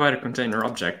that provider container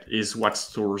object is what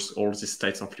stores all the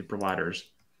states of the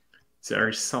providers. There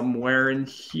is somewhere in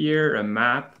here a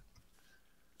map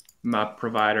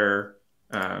provider,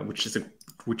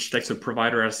 which takes a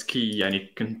provider as key, and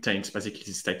it contains basically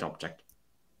the state object.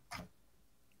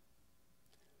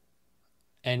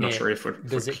 And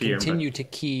does it continue to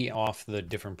key off the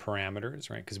different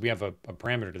parameters, right? Because we have a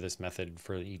parameter to this method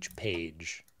for each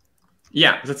page.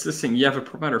 Yeah, that's the thing. You have a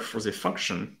parameter for the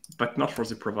function, but not for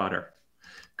the provider.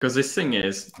 Because the thing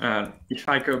is,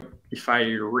 if I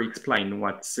re-explain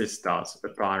what this does, the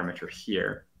parameter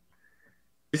here,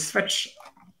 this fetch,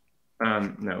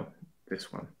 no,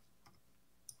 this one.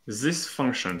 This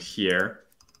function here,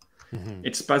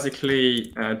 it's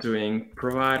basically doing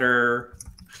provider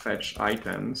fetch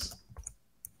items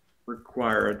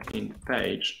required in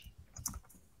page.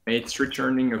 And it's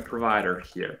returning a provider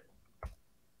here.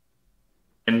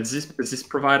 And this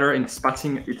provider is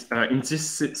passing it in this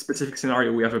specific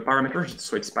scenario. We have a parameter,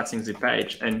 so it's passing the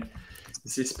page, and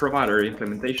this provider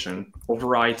implementation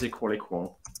overrides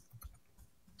equal.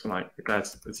 So like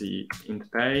that's the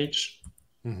int page,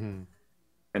 and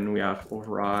we have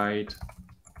override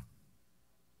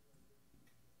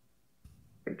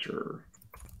pager.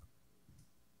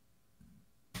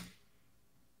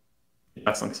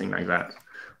 That's something like that.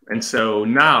 And so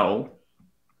now,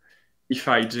 if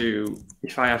I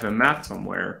have a map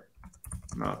somewhere,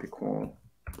 map equal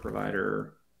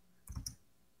provider,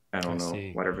 I don't know,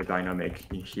 whatever dynamic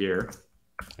in here.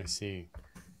 I see.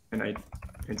 And I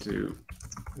do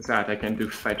that I can do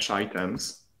fetch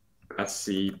items. That's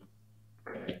the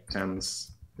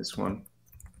items, this one.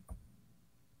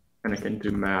 And I can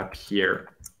do map here.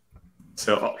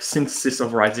 So since this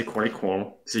overrides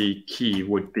equal, the key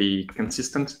would be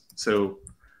consistent. So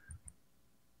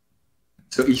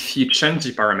if you change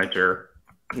the parameter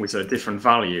with a different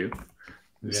value,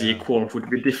 the equal would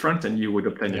be different and you would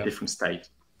obtain a different state.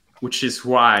 Which is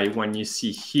why when you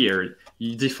see here,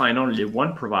 you define only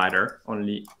one provider,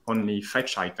 only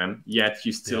fetch item, yet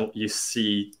you still you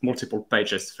see multiple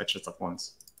pages fetched at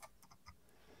once.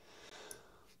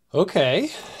 Okay,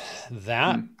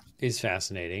 that is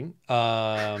fascinating.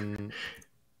 I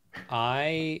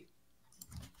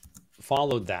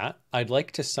followed that. I'd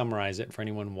like to summarize it for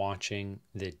anyone watching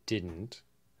that didn't,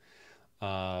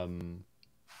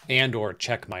 and or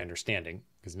check my understanding,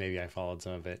 because maybe I followed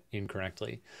some of it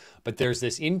incorrectly. But there's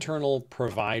this internal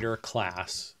provider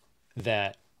class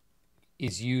that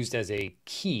is used as a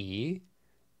key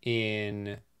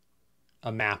in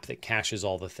a map that caches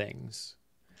all the things.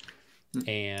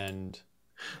 And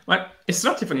well, it's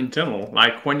not even internal.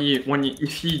 Like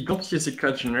if you don't use a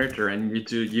code generator and you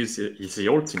do use the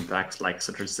old syntax, like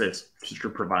such as this feature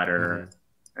provider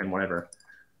and whatever,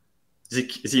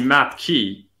 the map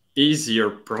key is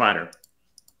your provider.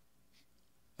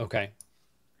 Okay.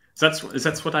 That's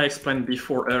what I explained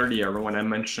before earlier when I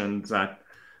mentioned that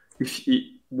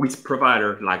with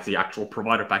provider, like the actual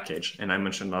provider package, and I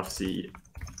mentioned of the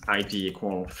ID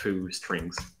equal foo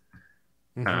strings.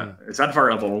 That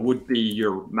variable would be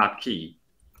your map key.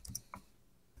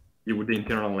 You would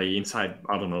internally inside,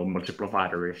 I don't know,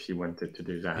 multi-provider if you wanted to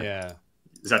do that. Yeah.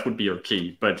 That would be your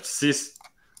key. But this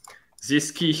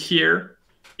key here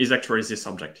is actually this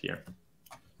object here.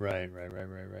 Right.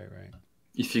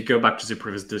 If you go back to the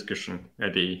previous discussion,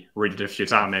 maybe read it a few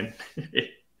times.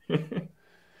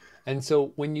 And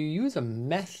so when you use a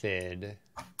method,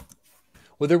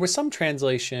 well, there was some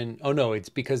translation. Oh no, it's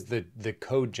because the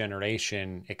code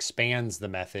generation expands the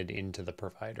method into the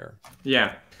provider.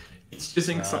 Yeah, it's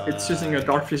using a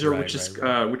Dart feature which is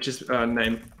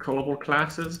named callable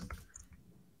classes.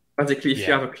 Basically, if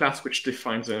you have a class which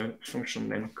defines a function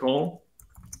named call,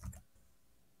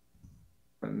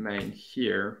 and main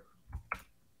here,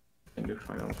 and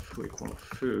define foo equal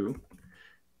foo,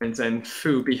 and then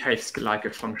foo behaves like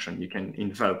a function. You can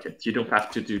invoke it. You don't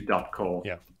have to do dot call.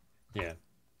 Yeah.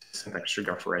 Syntax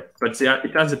trigger for it, but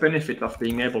it has the benefit of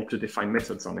being able to define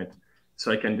methods on it. So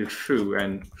I can do foo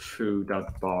and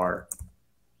foo.bar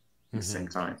at the same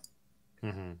time.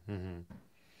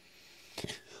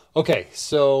 Okay,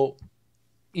 so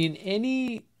in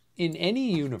any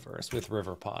universe with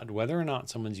Riverpod, whether or not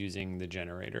someone's using the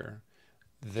generator,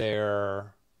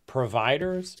 their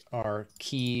providers are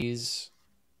keys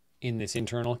in this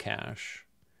internal cache,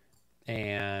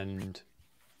 and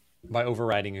by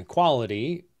overriding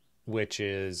equality, which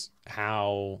is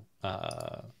how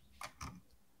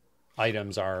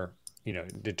items are,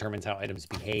 determines how items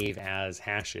behave as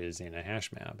hashes in a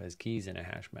hash map, as keys in a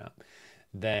hash map,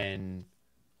 then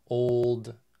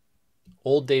old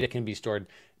data can be stored.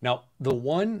 Now, the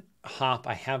one hop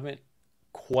I haven't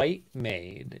quite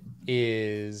made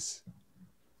is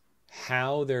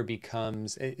how there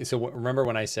becomes, so remember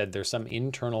when I said there's some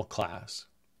internal class,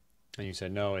 and you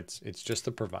said, no, it's just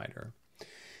the provider.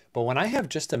 But when I have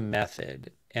just a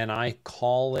method and I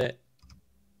call it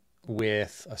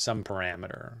with some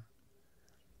parameter,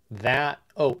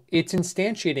 it's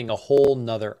instantiating a whole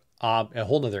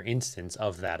nother instance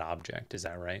of that object. Is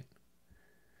that right?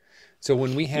 So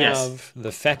when we have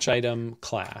the fetch item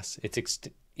class, it's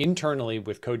internally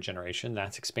with code generation,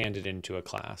 that's expanded into a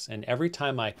class. And every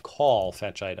time I call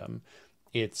fetch item,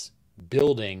 it's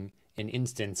building an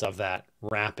instance of that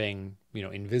wrapping,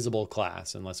 invisible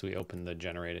class, unless we open the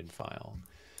generated file.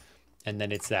 And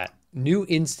then it's that new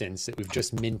instance that we've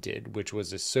just minted, which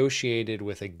was associated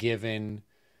with a given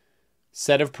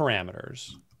set of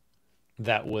parameters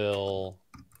that will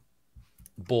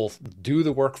both do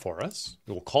the work for us.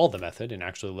 It will call the method and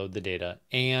actually load the data,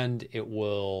 and it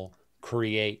will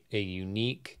create a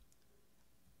unique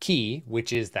key,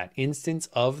 which is that instance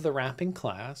of the wrapping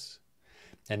class.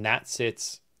 And that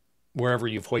sits wherever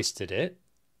you've hoisted it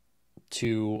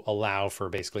to allow for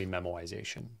basically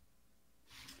memoization.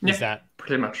 Is that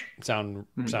pretty much sound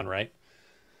right?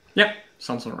 Yeah,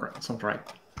 sounds right.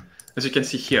 As you can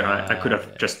see here, I could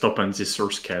have just opened the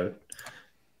source code.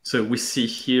 So we see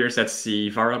here that's the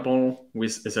variable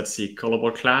that's the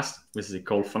callable class with the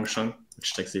call function,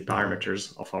 which takes the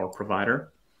parameters of our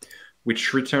provider,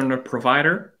 which return a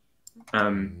provider.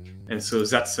 And so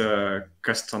that's a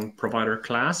custom provider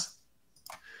class,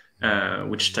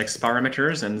 which takes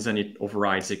parameters, and then it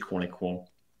overrides equal.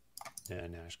 Yeah,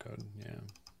 Nash code. Yeah.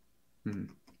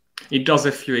 It does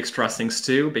a few extra things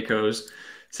too, because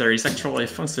there is actually a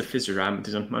fancy feature I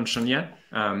didn't mention yet,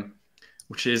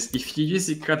 which is if you use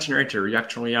the code generator, you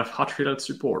actually have hot reload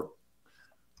support,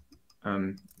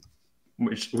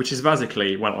 which is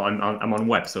basically, well, I'm on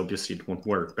web, so obviously it won't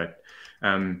work, but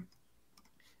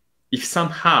if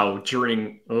somehow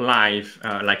during live,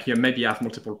 like you maybe have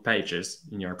multiple pages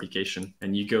in your application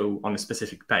and you go on a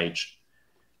specific page,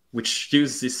 which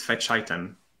use this fetch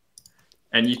item,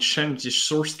 and you change the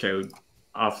source code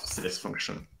of this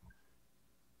function,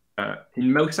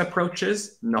 in most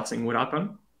approaches, nothing would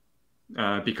happen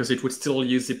because it would still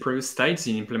use the previous state.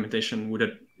 The implementation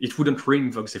wouldn't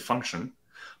reinvoke the function.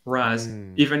 Whereas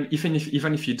even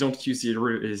if you don't use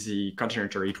the code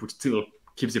generator, it would still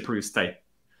keep the previous state.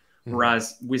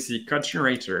 Whereas with the code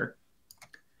generator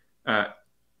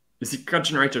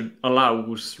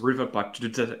allows Riverpod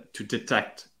to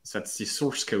detect that the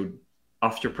source code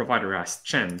of your provider has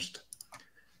changed.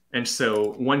 And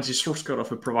so when the source code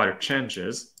of a provider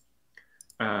changes,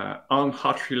 on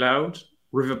hot reload,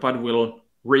 Riverpod will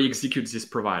re-execute this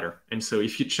provider. And so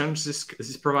if you change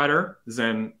this provider,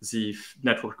 then the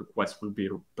network request will be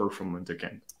performed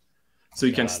again. So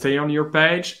you can stay on your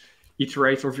page,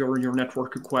 iterate over your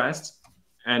network request,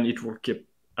 and it will keep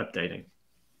updating.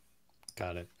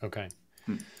 Got it. Okay.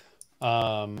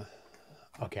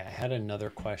 Okay, I had another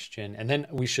question, and then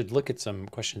we should look at some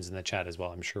questions in the chat as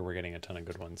well. I'm sure we're getting a ton of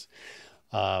good ones.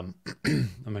 I'm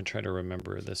going to try to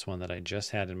remember this one that I just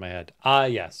had in my head.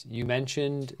 Yes, you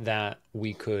mentioned that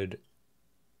we could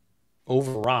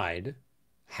override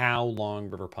how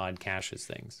long Riverpod caches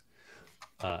things.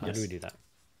 How do we do that?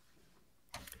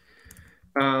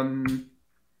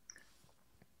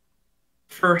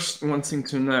 First, one thing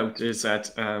to note is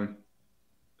that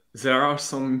there are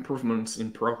some improvements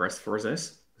in progress for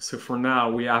this. So for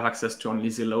now, we have access to only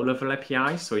the low-level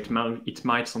API, so it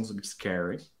might sound a bit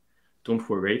scary. Don't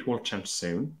worry, it will change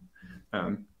soon.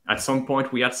 At some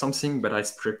point, we had something, but I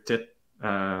stripped it.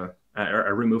 I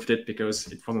removed it because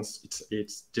it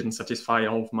didn't satisfy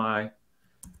all of my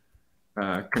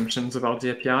concerns about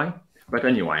the API. But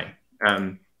anyway,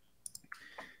 in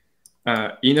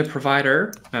a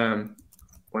provider,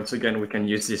 once again, we can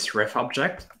use this ref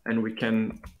object, and we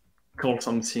can call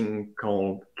something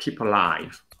called keep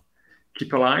alive.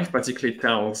 Keep alive basically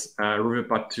tells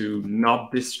Riverpod to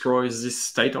not destroy this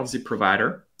state of the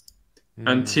provider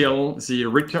until the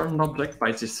returned object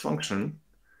by this function,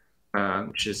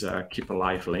 which is a keep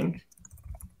alive link,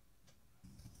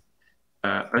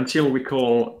 until we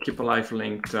call keep alive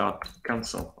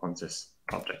link.cancel on this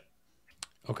object.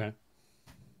 Okay.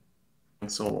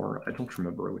 Cancel, or I don't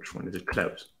remember which one is it.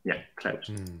 Close. Yeah, close.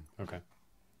 Okay.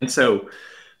 And so,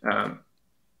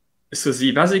 so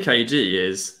the basic idea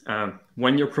is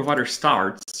when your provider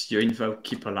starts, you invoke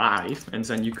keep alive, and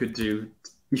then you could do,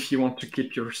 if you want to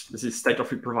keep the state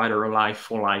of your provider alive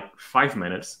for like 5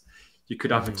 minutes, you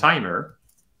could have a timer.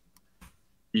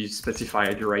 You specify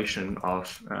a duration of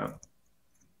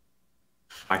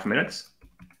 5 minutes,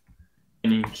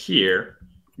 and in here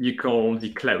you call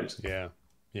the close. Yeah.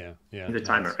 The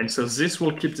timer, and so this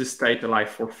will keep the state alive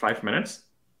for 5 minutes.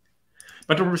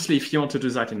 But obviously, if you want to do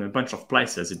that in a bunch of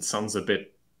places, it sounds a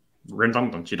bit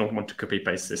redundant. You don't want to copy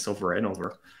paste this over and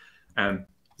over.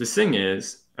 The thing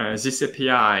is, this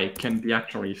API can be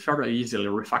actually fairly easily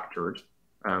refactored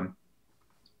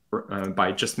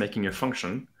by just making a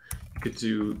function. You could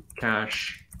do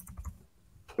cache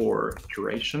for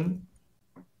duration,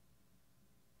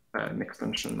 an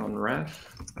extension on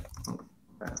ref.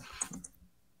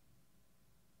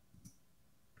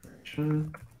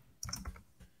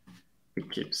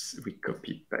 We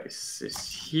copy paste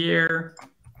this here,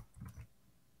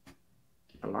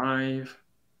 alive,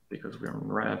 because we're on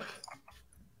ref.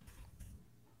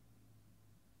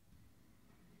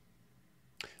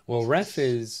 Well, ref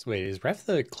is ref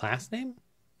the class name?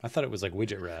 I thought it was like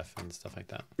widget ref and stuff like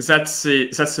that. That's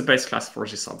the base class for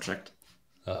this object.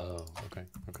 Oh, okay.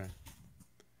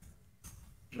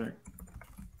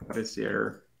 What is the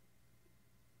error?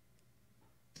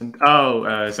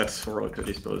 That's for auto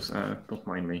dispose. Don't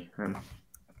mind me.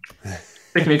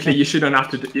 Technically, you shouldn't have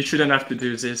to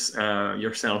do this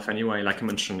yourself anyway. Like I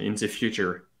mentioned, in the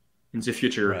future,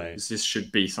 This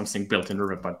should be something built in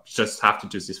Riverpod. Just have to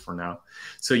do this for now.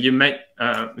 So you make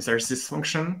there's this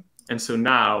function, and so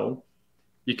now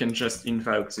you can just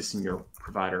invoke this in your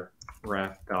provider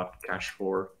ref.cache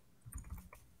for.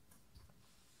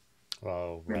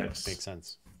 Oh, right. Makes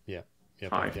sense. Yeah.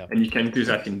 Yep. And you can do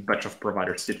that in a bunch of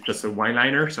providers. It's just a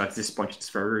one-liner, so at this point it's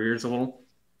very reusable.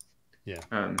 Yeah.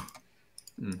 Hard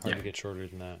to get shorter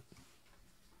than that.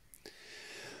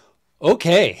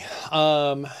 Okay.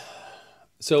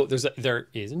 So there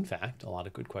is in fact a lot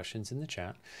of good questions in the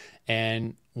chat,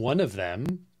 and one of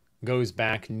them goes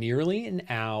back nearly an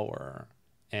hour.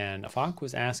 And Afak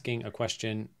was asking a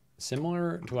question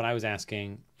similar to what I was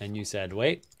asking, and you said,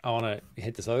 "Wait, I want to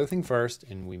hit this other thing first,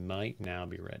 and we might now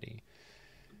be ready."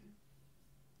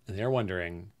 And they're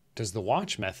wondering, does the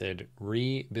watch method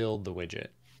rebuild the widget?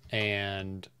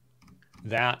 And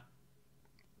that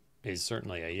is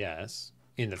certainly a yes.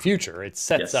 In the future, it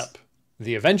sets Yes. up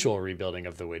the eventual rebuilding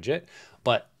of the widget,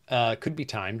 but could be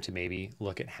time to maybe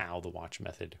look at how the watch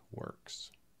method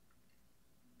works.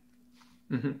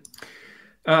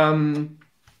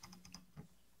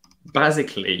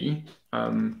 Basically,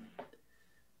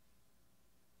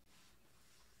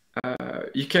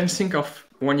 you can think of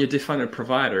when you define a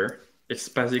provider, it's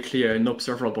basically an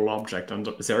observable object.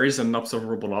 There is an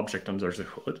observable object under the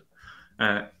hood.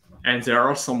 And there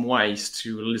are some ways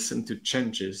to listen to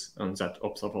changes on that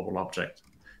observable object.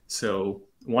 So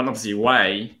one of the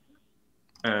way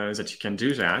that you can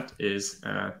do that is,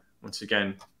 once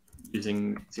again,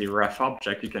 using the ref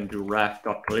object, you can do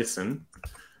ref.listen.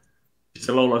 It's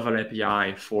a low-level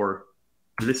API for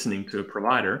listening to a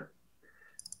provider.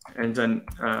 And then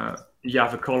you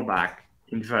have a callback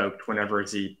invoked whenever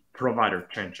the provider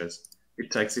changes.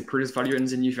 It takes the previous value and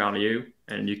the new value,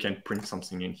 and you can print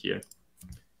something in here.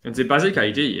 And the basic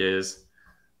idea is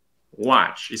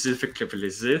watch is effectively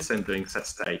this and doing set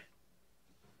state.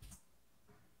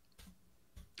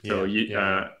 So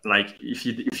like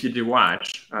if you do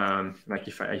watch, like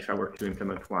if I were to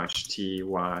implement watch t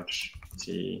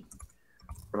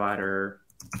provider,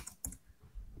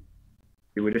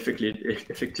 you would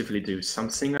effectively do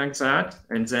something like that,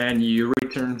 and then you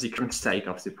return the current state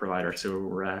of the provider. So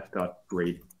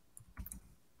ref.read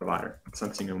provider,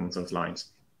 something along those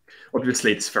lines.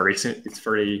 Obviously, it's very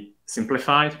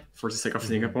simplified for the sake of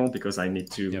the example, because I need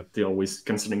to deal with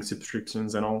considering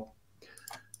subscriptions and all.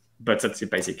 But that's the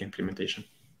basic implementation,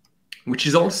 which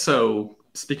is also,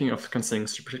 speaking of considering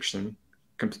subscriptions,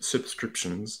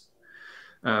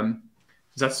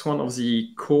 that's one of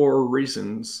the core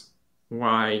reasons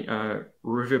why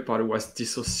Riverpod was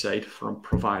dissociated from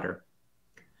provider.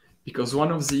 Because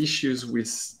one of the issues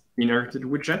with inherited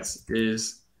widgets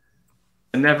is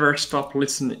a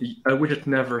widget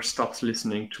never stops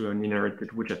listening to an inherited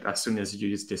widget as soon as you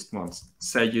use this once.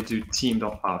 Say you do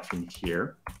team.off in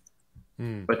here,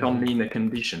 but only in a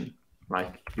condition,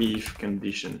 like if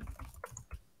condition.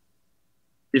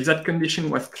 If that condition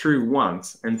was true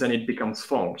once and then it becomes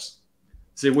false,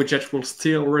 the widget will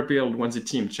still rebuild when the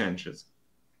team changes.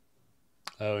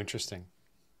 Oh, interesting.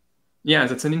 Yeah,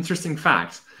 that's an interesting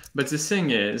fact. But the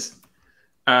thing is,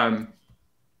 in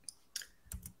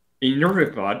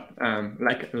Riverpod,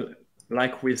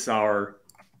 like with our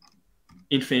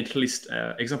infinite list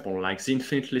example, like the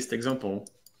infinite list example,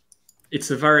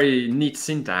 it's a very neat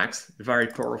syntax, very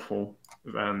powerful.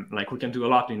 Like we can do a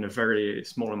lot in a very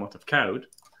small amount of code,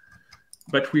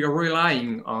 but we are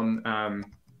relying on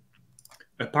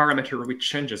a parameter which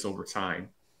changes over time.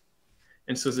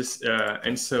 And so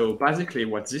basically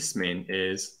what this means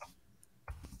is,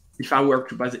 if I were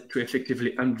to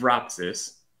effectively unwrap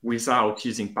this without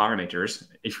using parameters,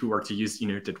 if we were to use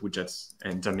inherited widgets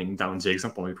and dumbing down the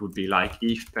example, it would be like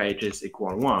if pages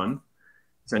equal 1,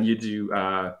 then you do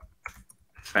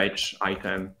fetch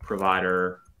item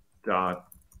provider dot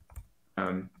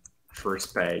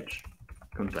first page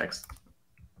context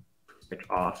page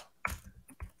off,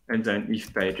 and then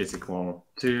if page is equal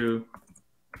to,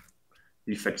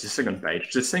 you fetch the second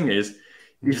page. The thing is,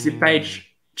 if the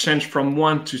page changed from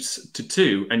 1 to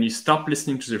 2 and you stop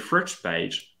listening to the first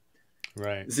page,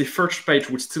 right, the first page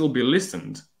would still be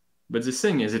listened, but the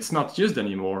thing is, it's not used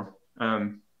anymore.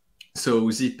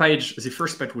 So the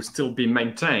first page would still be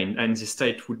maintained, and the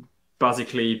state would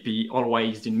basically be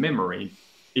always in memory,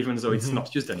 even though it's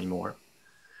not used anymore.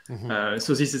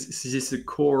 So this is a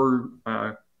core.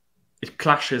 It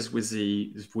clashes with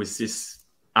this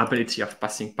ability of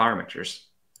passing parameters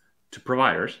to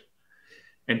providers,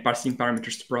 and passing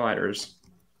parameters to providers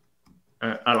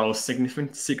allows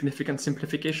significant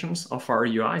simplifications of our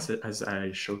UIs, as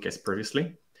I showcased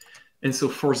previously. And so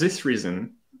for this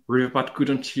reason, Riverpod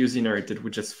couldn't use inherited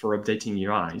widgets for updating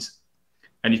UIs,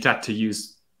 and it had to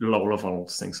use lower level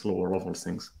things.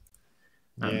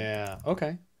 Yeah.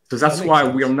 Okay. So that's why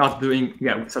we are not doing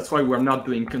that's why we're not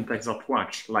doing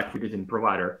context.watch like we did in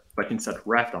provider, but instead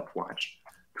ref.watch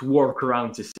to work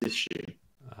around this issue.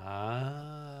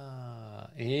 Ah,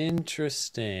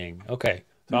 interesting. Okay.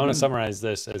 So I want to summarize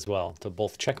this as well to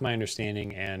both check my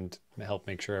understanding and help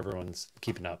make sure everyone's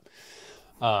keeping up.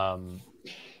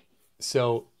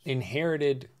 So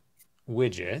inherited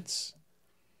widgets,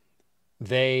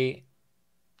 they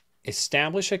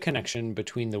establish a connection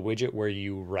between the widget where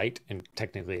you write, and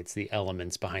technically it's the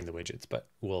elements behind the widgets, but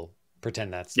we'll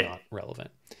pretend that's not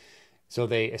relevant. So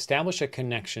they establish a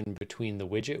connection between the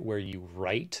widget where you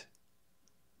write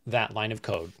that line of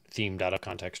code,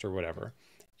 theme.context or whatever,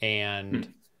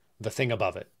 and the thing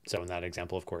above it. So in that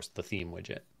example, of course, the theme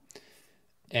widget.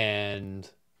 And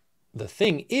the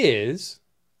thing is,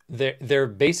 they're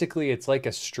basically, it's like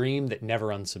a stream that never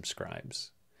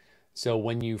unsubscribes. So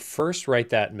when you first write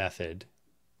that method,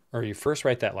 or you first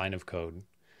write that line of code,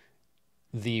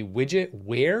 the widget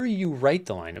where you write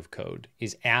the line of code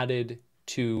is added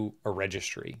to a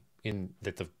registry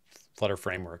that the Flutter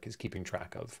framework is keeping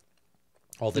track of,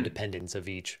 all the dependents of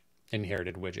each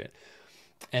inherited widget.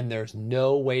 And there's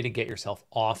no way to get yourself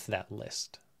off that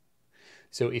list.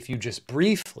 So if you just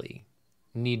briefly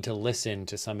need to listen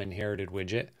to some inherited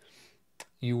widget,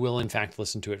 you will in fact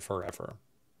listen to it forever.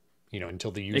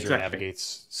 Until the user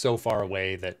navigates so far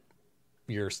away that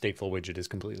your stateful widget is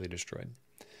completely destroyed.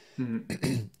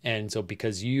 And so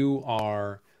because you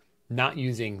are not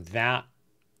using that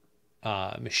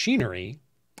machinery,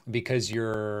 because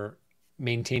you're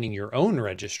maintaining your own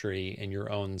registry and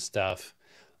your own stuff,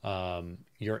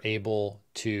 you're able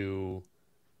to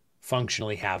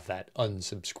functionally have that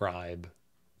unsubscribe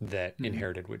that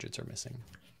inherited widgets are missing.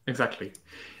 Exactly.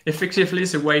 Effectively,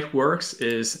 the way it works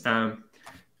is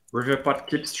Riverpod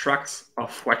keeps track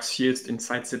of what's used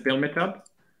inside the build method.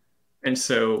 And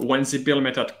so when the build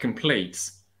method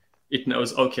completes, it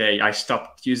knows, okay, I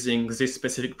stopped using this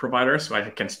specific provider, so I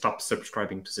can stop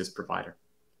subscribing to this provider.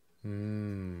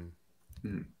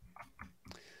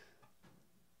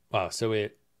 Wow. So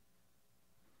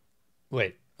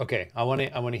wait, okay. I want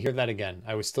to hear that again.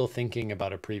 I was still thinking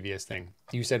about a previous thing.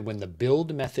 You said when the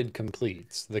build method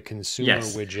completes, the consumer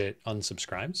widget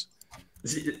unsubscribes?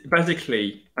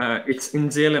 Basically, it's in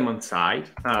the element side.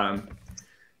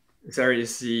 There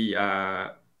is the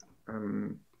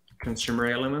consumer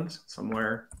element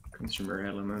somewhere, which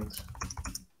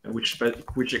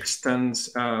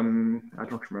extends, I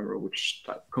don't remember which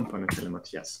type, component element,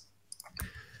 yes.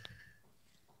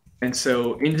 And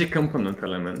so in the component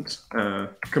element,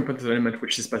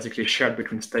 which is basically shared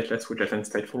between stateless widget and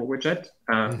stateful widget,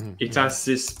 it has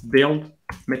this build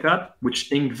method,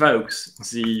 which invokes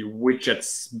the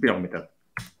widget's build method.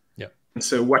 And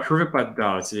so what Riverpod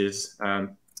does is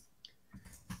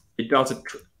it does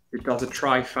a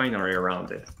try-finery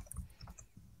around it.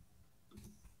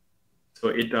 So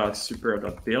it does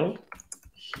super.build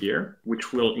here,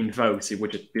 which will invoke the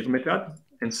widget build method.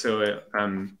 And so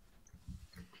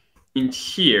in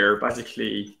here,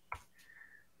 basically,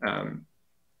 how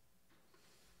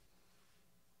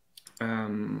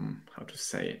to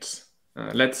say it?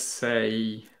 Let's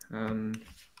say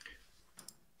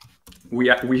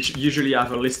we usually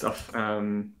have a list of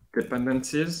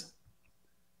dependencies,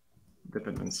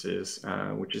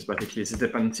 which is basically the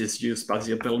dependencies used by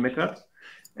the build method.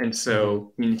 And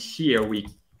so in here, we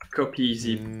copy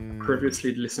the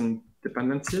previously listened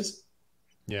dependencies.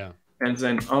 And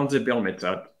then on the build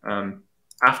method,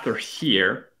 after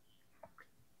here,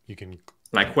 you can,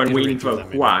 like when we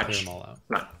invoke watch,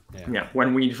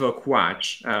 when we invoke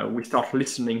watch, we start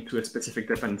listening to a specific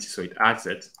dependency, so it adds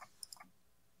it.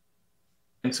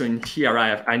 And so in here,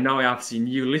 I now have the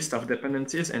new list of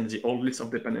dependencies and the old list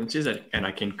of dependencies, and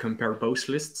I can compare both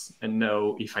lists and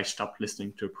know if I stop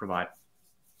listening to a provider.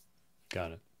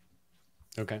 Got it.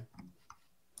 Okay.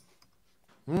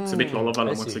 It's a bit low level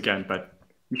once again, but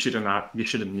you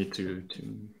shouldn't need to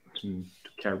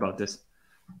care about this.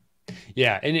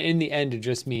 Yeah, and in the end, it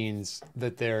just means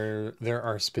that there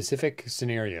are specific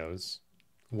scenarios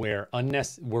where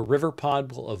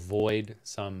Riverpod will avoid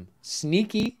some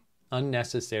sneaky,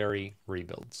 unnecessary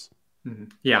rebuilds.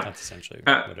 Yeah, that's essentially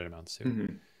what it amounts to.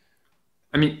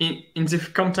 I mean, in the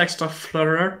context of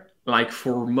Flutter, like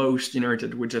for most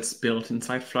inherited widgets built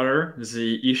inside Flutter,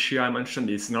 the issue I mentioned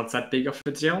is not that big of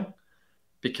a deal,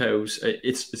 because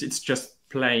it's just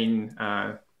plain.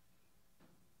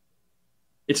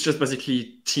 It's just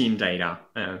basically team data.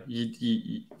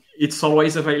 It's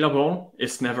always available.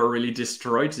 It's never really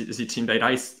destroyed. The team data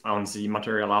is on the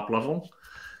material app level.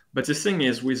 But the thing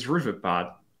is, with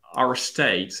Riverpod, our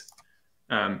state,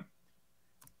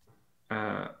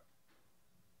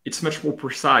 it's much more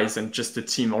precise than just the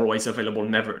team always available,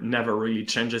 never really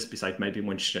changes, besides maybe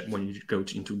when you go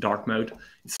into dark mode.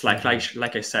 It's like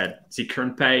I said, the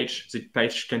current page,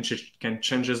 can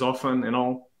change as often and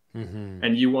all.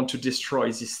 And you want to destroy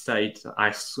this state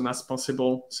as soon as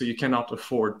possible, so you cannot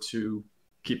afford to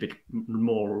keep it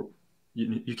more.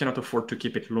 You cannot afford to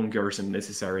keep it longer than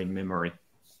necessary in memory.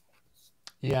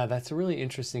 Yeah, that's a really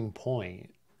interesting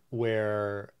point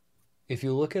where if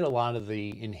you look at a lot of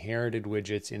the inherited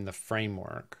widgets in the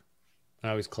framework, I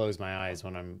always close my eyes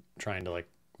when I'm trying to like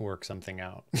work something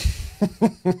out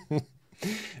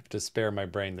to spare my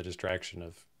brain the distraction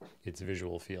of its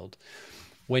visual field.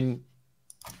 When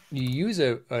you use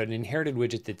an inherited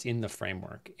widget that's in the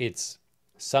framework, it's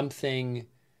something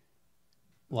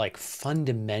like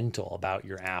fundamental about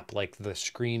your app, like the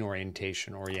screen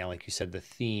orientation, or yeah, like you said, the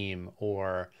theme,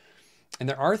 or and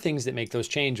there are things that make those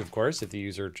change, of course, if the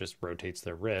user just rotates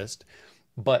their wrist.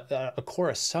 But a core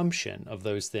assumption of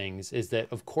those things is that,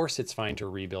 of course, it's fine to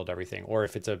rebuild everything. Or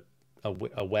if it's a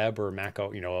web or Mac,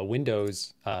 a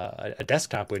Windows, a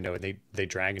desktop window, and they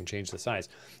drag and change the size.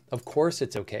 Of course,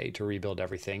 it's okay to rebuild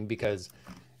everything because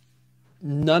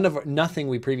nothing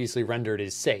we previously rendered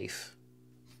is safe.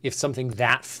 If something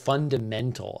that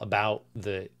fundamental about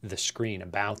the screen,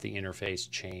 about the interface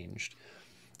changed.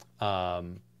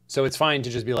 So it's fine to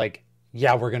just be like,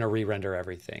 yeah, we're going to re-render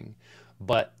everything.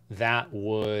 But that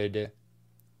would,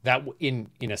 in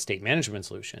a state management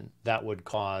solution, that would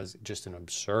cause just an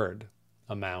absurd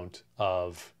amount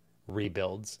of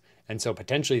rebuilds. And so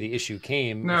potentially the issue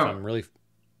came if No, I'm really,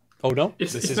 oh no,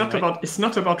 it's this it's isn't not right. about it's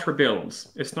not about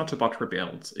rebuilds. It's not about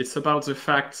rebuilds. It's about the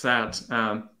fact that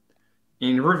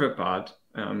in Riverpod,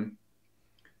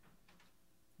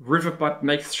 Riverpod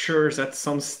makes sure that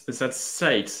that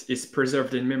state is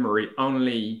preserved in memory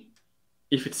only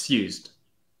if it's used.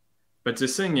 But the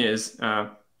thing is,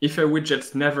 if a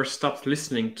widget never stops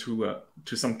listening to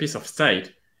some piece of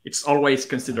state, it's always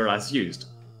considered as used.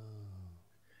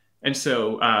 And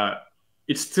so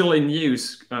it's still in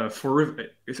use for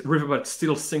Riverpod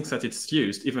still thinks that it's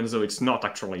used, even though it's not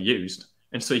actually used.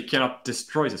 And so it cannot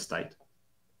destroy the state.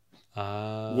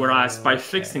 Whereas by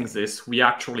fixing Okay. this, we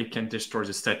actually can destroy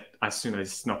the state as soon as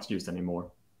it's not used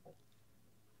anymore.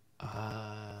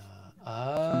 Yeah.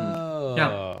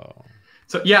 Oh.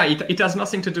 So yeah, it has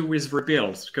nothing to do with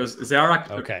rebuilds because there are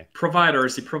Okay.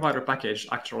 providers. The provider package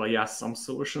actually has some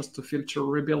solutions to filter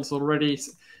rebuilds already,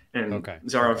 and Okay.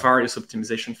 there are Okay. various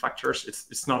optimization factors.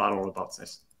 It's not at all about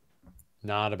this.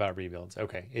 Not about rebuilds.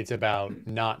 Okay. It's about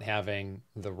not having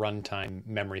the runtime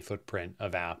memory footprint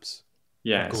of apps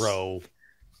Yes. grow,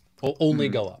 only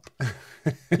Mm. go up.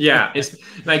 Yeah, it's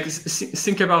like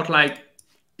think about like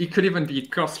it could even be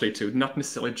costly too, not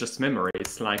necessarily just memory.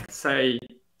 It's like say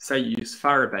you use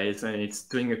Firebase and it's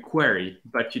doing a query,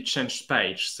 but you change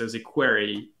page, so the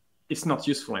query it's not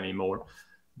useful anymore,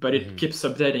 but it Mhm. keeps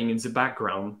updating in the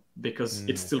background because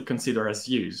it's Mm. still considered as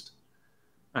used.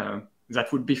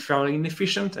 That would be fairly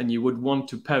inefficient, and you would want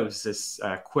to pause this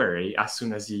query as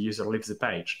soon as the user leaves the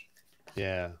page.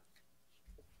 Yeah.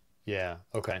 Yeah.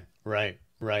 Okay. Right.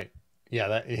 Right. Yeah.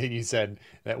 That you said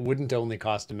that wouldn't only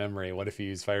cost a memory. What if you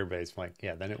use Firebase? I'm like,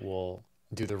 yeah, then it will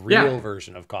do the Yeah, real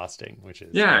version of costing, which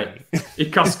is yeah. money.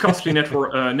 It costs costly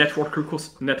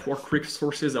network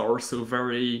resources are also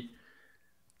very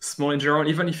small in general.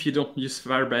 Even if you don't use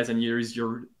Firebase and you use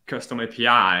your custom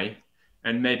API,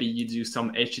 and maybe you do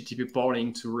some HTTP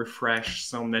polling to refresh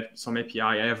some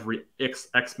API every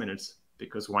X minutes,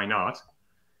 because why not?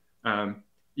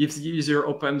 If the user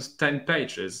opens 10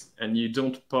 pages and you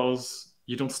don't pause,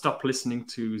 you don't stop listening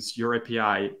to your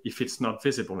API if it's not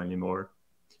visible anymore,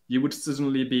 you would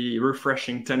suddenly be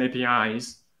refreshing 10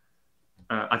 APIs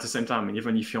at the same time,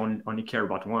 even if you only care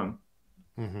about one.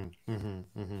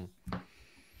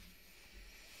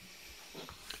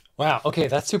 Wow. Okay,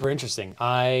 that's super interesting.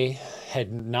 I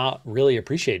had not really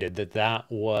appreciated that that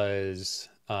was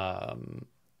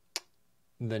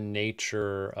the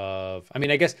nature of. I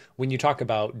mean, I guess when you talk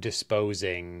about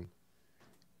disposing,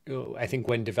 I think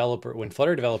when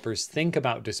Flutter developers think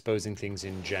about disposing things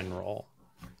in general,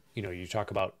 you talk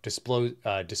about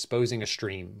disposing a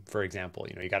stream, for example.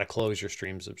 You got to close your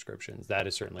stream subscriptions. That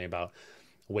is certainly about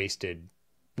wasted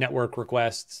network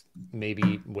requests,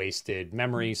 maybe wasted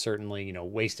memory, certainly,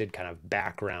 wasted kind of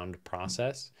background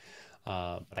process.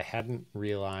 But I hadn't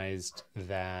realized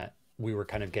that we were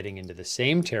kind of getting into the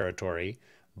same territory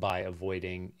by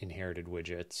avoiding inherited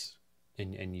widgets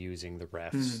and using the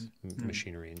refs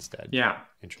machinery instead. Yeah.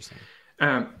 Interesting.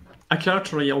 I can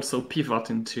actually also pivot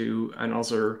into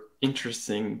another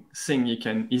interesting thing you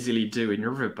can easily do in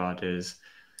Riverpod is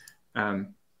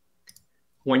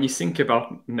when you think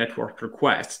about network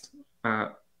requests,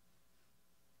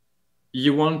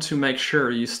 you want to make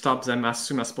sure you stop them as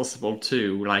soon as possible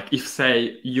too. Like if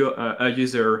say a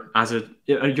user has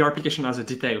your application has a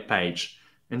detail page,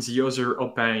 and the user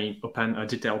open a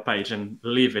detail page and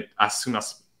leave it as soon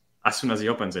as he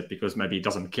opens it, because maybe he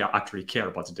doesn't actually care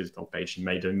about the detail page. He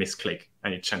made a misclick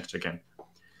and it changed again.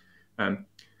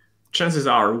 chances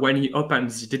are when you open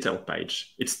the detail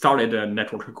page, it started a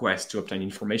network request to obtain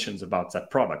information about that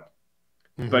product.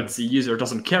 But the user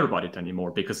doesn't care about it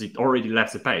anymore because it already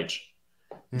left the page.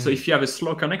 So if you have a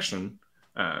slow connection,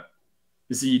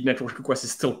 the network request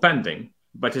is still pending,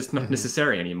 but it's not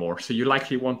necessary anymore. So you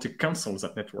likely want to cancel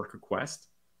that network request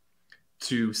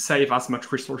to save as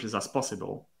much resources as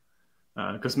possible.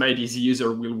 Because maybe the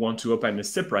user will want to open a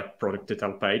separate product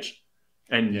detail page,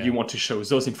 and you want to show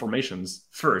those informations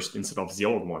first instead of the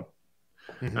old one.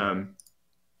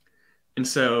 And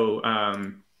so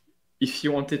if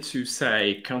you wanted to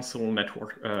say cancel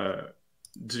network,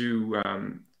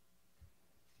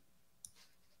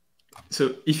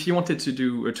 so if you wanted to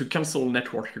do to cancel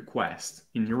network request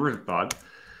in your Riverpod,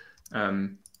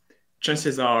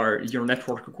 chances are your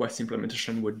network request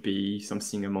implementation would be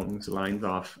something along the lines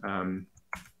of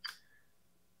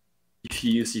if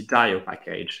you use the Dio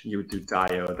package, you would do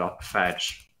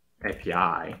dio.fetch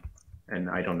API, and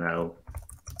I don't know,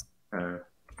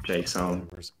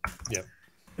 JSON. Yep.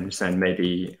 And then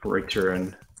maybe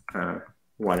return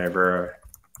whatever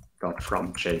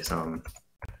from JSON.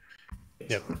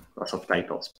 Yep. Lots of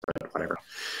typos, but whatever.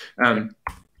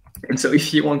 And so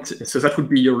if you want, so that would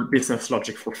be your business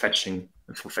logic for fetching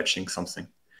something.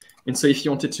 And so if you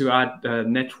wanted to add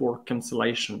network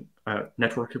cancellation,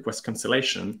 network request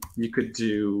cancellation, you could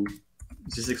do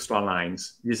these extra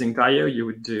lines. Using Dio, you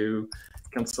would do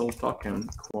cancel token,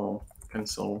 call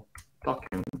cancel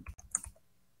token.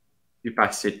 You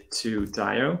pass it to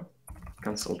Dio,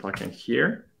 cancel token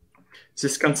here.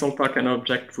 This cancel token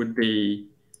object would be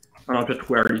an object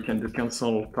where you can do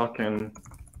cancel token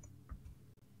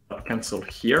cancel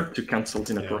here to cancel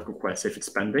the network request if it's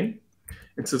pending.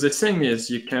 And so the thing is,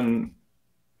 you can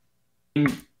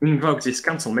invoke this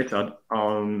cancel method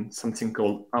on something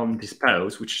called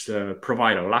onDispose, which is a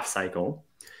provider lifecycle.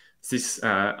 This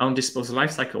onDispose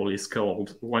lifecycle is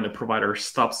called when a provider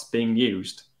stops being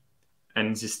used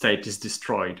and the state is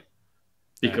destroyed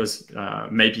because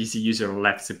maybe the user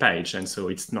left the page and so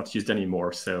it's not used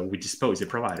anymore. So we dispose the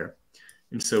provider.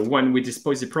 And so when we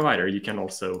dispose the provider, you can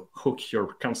also hook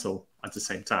your cancel at the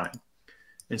same time.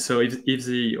 And so if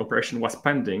the operation was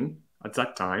pending at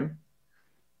that time,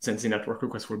 then the network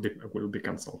request will be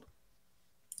canceled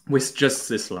with just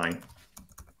this line.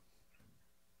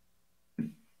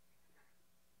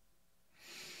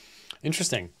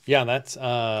 Interesting. Yeah, that's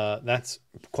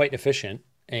quite efficient.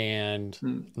 And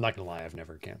I'm not gonna lie, I've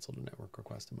never canceled a network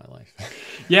request in my life.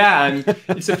 Yeah, and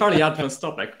it's a fairly advanced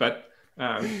topic, but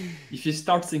if you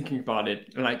start thinking about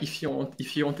it, like if you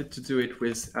wanted to do it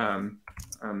with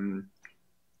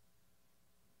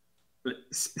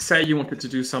say you wanted to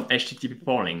do some HTTP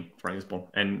polling, for example,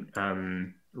 and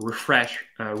refresh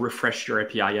your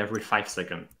API every 5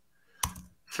 seconds.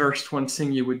 First, one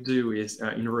thing you would do is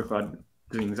in Riverpod,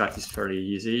 doing that is fairly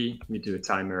easy. You do a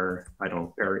timer, I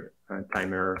don't know,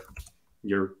 timer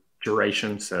your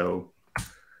duration, so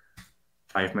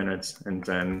 5 minutes, and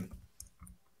then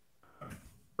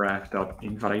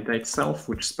ref.invalidate self,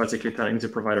 which is basically telling the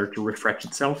provider to refresh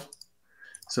itself.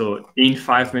 So in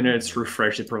 5 minutes,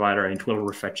 refresh the provider and it will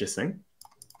refresh this thing.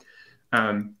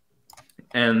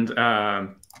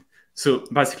 So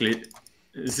basically,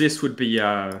 this would be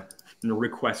a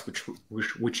request which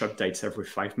updates every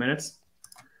 5 minutes.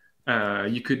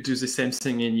 You could do the same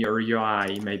thing in your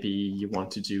UI. Maybe you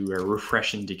want to do a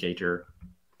refresh indicator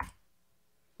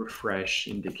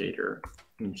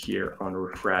in here on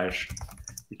refresh.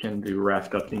 You can do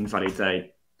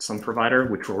ref.invalidate some provider,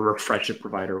 which will refresh the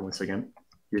provider once again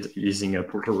using a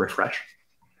portal refresh.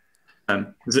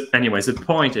 Anyway, the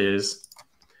point is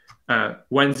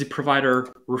when the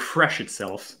provider refresh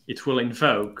itself, it will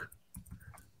invoke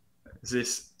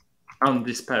this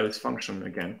onDispose function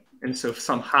again. And so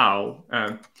somehow,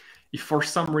 if for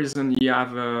some reason you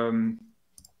have,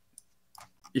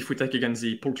 if we take again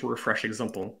the pull to refresh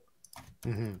example,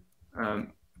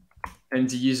 and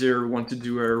the user want to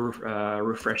do a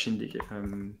refresh indicator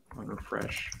on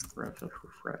refresh,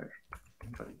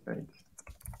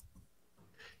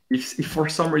 if for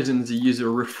some reason the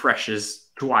user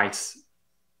refreshes twice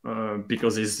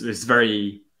because it's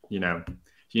very, you know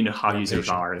how users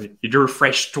are, you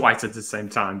refresh twice at the same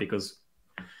time because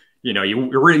you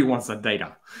really want that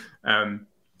data.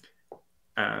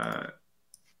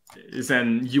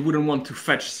 Then you wouldn't want to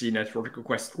fetch the network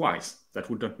request twice. That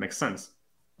would not make sense.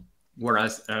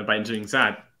 Whereas by doing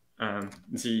that,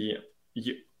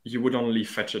 you would only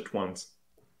fetch it once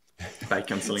by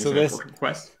canceling the network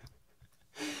request.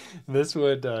 This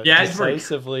would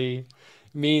decisively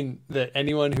mean that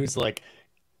anyone who's like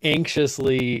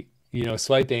anxiously,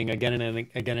 swiping again and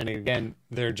again,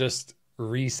 they're just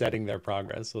resetting their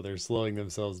progress, so they're slowing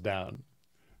themselves down.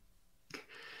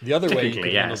 The other way you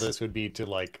Technically, could handle yes. this would be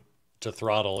to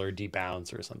throttle or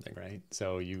debounce or something, right?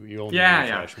 So you only Yeah,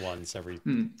 yeah. refresh once every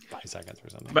Hmm. 5 seconds or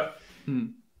something. But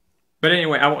but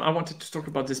anyway, I wanted to talk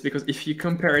about this because if you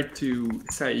compare it to,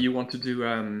 say, you want to do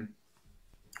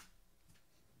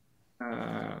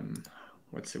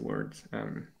what's the word?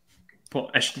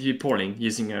 HTTP polling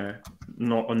using an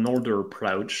older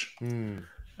approach.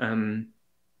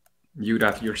 You'd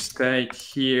have your state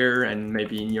here, and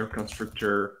maybe in your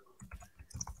constructor,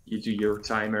 you do your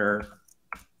timer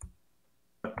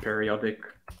periodic.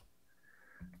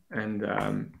 And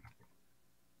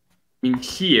in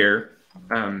here,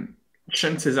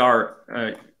 chances are,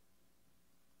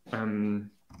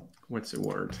 what's the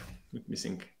word? Let me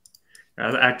think.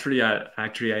 Actually,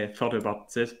 I thought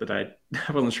about this, but I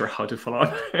wasn't sure how to follow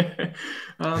up.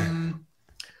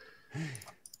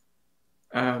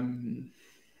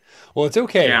 Well, it's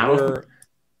okay. Yeah, We're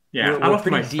I we're lost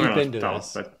pretty my deep train of into thought,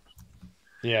 this. but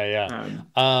Yeah.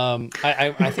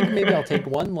 I think maybe I'll take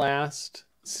one last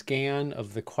scan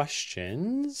of the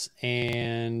questions,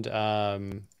 and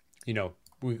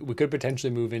we could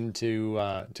potentially move into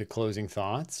to closing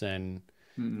thoughts and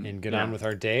get on yeah, with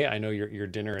our day. I know your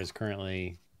dinner is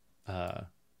currently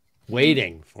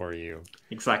waiting for you.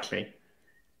 exactly.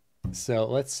 So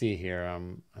let's see here.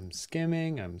 I'm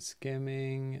skimming.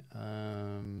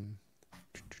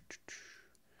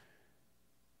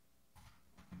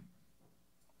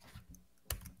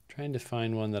 Trying to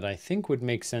find one that I think would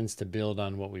make sense to build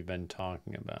on what we've been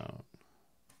talking about.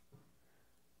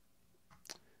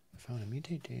 I found a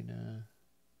mutate data.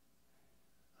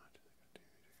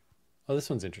 Oh, this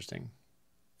one's interesting.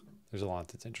 There's a lot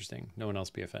that's interesting. No one else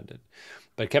be offended.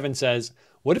 But Kevin says,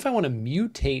 what if I want to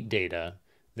mutate data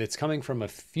that's coming from a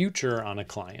future on a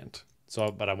client?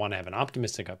 But I want to have an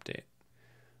optimistic update.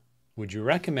 Would you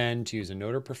recommend to use a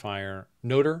notifier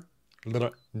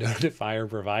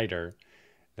provider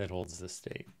that holds the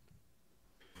state?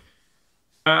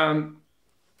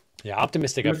 Yeah,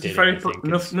 optimistic updating, I think.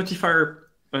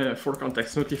 Notifier, for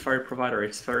context, notifier provider,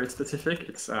 it's very specific.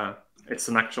 It's an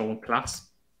actual class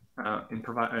in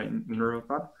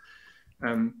Riverpod.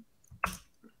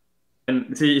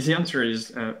 And the answer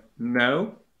is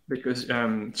no, because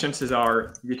chances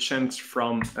are you change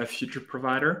from a future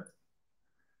provider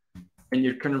and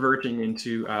you're converting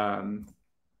into a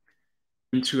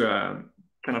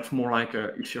kind of more like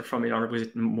if you're familiar with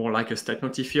it, more like a state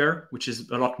notifier, which is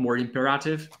a lot more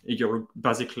imperative. You're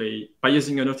basically, by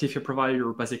using a notifier provider,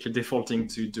 you're basically defaulting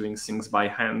to doing things by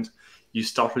hand. You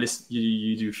start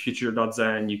you do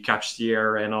future.zen, you catch the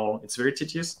error and all. It's very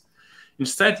tedious.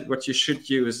 Instead, what you should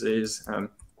use is,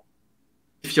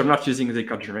 if you're not using the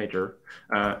code generator,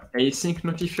 async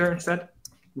notifier instead,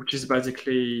 which is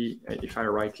basically, if I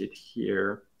write it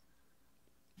here,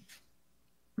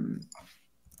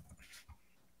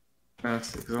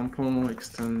 as example,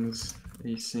 extends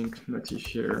async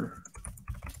notifier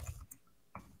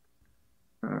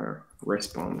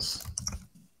response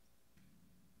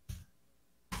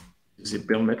to the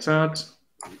build method.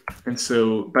 And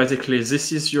so basically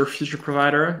this is your future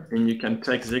provider, and you can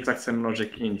take the exact same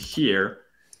logic in here.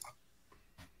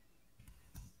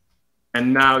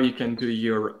 And now you can do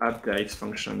your updates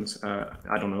functions.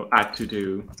 I don't know, add to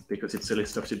do, because it's a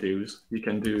list of to-dos. You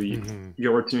can do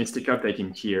your optimistic update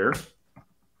in here.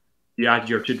 You add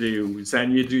your to-do,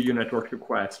 then you do your network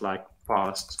request, like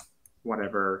post,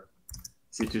 whatever,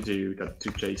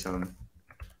 c2do.toJSON.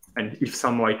 And if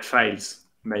somehow it fails,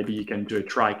 maybe you can do a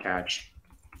try catch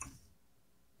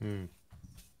and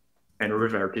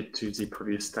revert it to the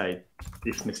previous state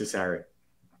if necessary.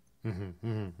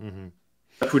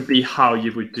 That would be how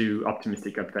you would do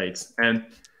optimistic updates. And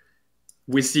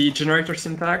with the generator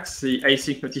syntax, the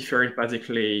async notifier is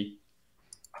basically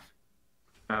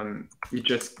you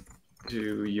just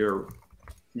do your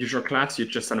user class, you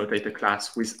just annotate the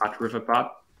class with @Riverpod,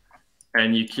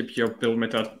 and you keep your build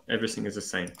method, everything is the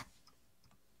same.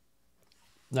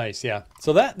 Nice, yeah.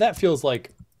 So that feels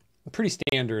like a pretty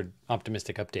standard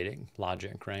optimistic updating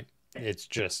logic, right? It's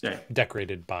just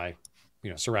decorated by,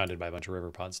 surrounded by a bunch of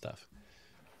Riverpod stuff.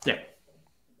 Yeah.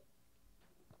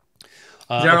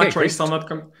 There are actually some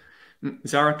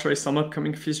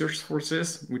upcoming features for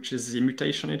this, which is the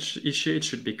mutation issue. It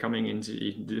should be coming in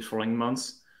the following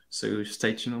months, so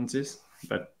stay tuned on this.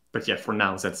 But yeah, for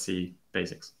now, that's the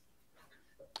basics.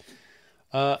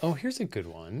 Here's a good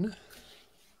one.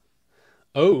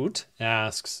 Oat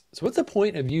asks, so what's the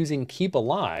point of using keep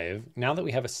alive now that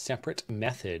we have a separate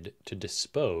method to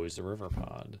dispose the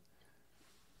Riverpod?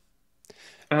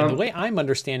 And the way I'm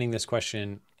understanding this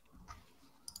question,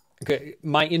 okay,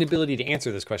 my inability to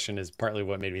answer this question is partly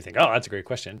what made me think, oh, that's a great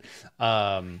question.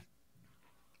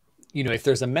 If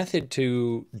there's a method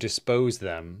to dispose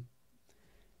them,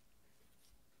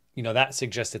 that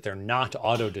suggests that they're not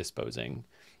auto disposing.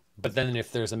 But then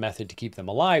if there's a method to keep them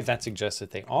alive, that suggests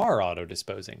that they are auto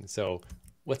disposing. So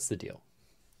what's the deal?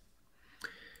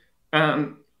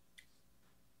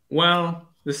 Well,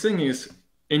 the thing is,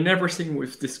 in everything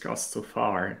we've discussed so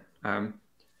far,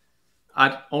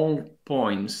 at all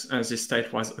points, the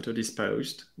state was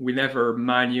auto-disposed. We never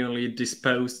manually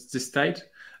disposed the state.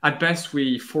 At best,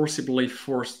 we forcibly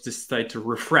forced the state to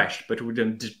refresh, but we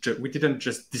didn't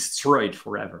just destroy it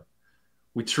forever.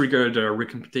 We triggered a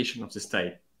recomputation of the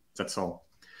state. That's all.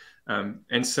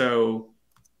 And so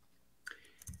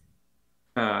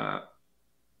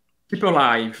keep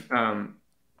alive. How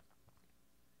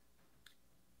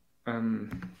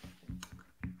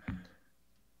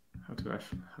do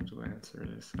I answer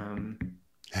this?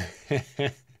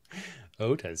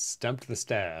 Oat has stumped the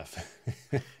staff.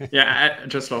 Yeah, I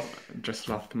just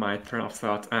lost my train of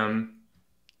thought.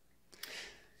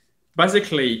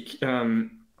 Basically,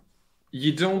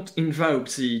 you don't invoke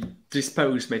the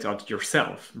dispose method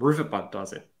yourself. Riverpod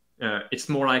does it. It's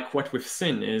more like what we've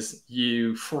seen is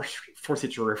you force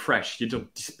it to refresh. You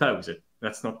don't dispose it.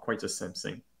 That's not quite the same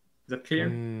thing. Is that clear?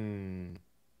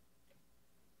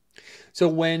 So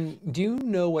do you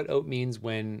know what Oat means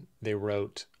when they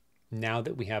wrote, now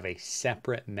that we have a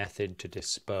separate method to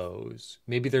dispose?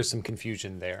 Maybe there's some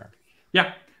confusion there.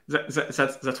 Yeah,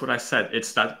 that's what I said.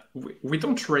 It's that we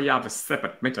don't really have a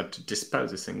separate method to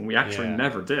dispose this thing. We actually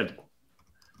never did.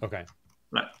 Okay.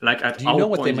 Like at Do you know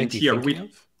what they might be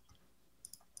thinking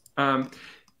of?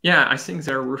 Yeah, I think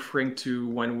they're referring to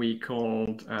when we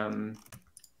called.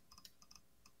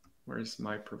 Where's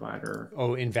my provider?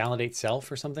 Oh, invalidate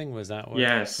self or something? Was that what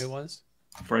it was?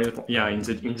 For example, yeah, in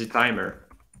the timer.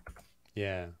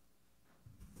 Yeah.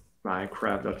 Like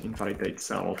grab.invalidate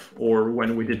self, or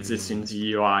when we did this in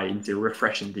the UI in the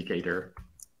refresh indicator.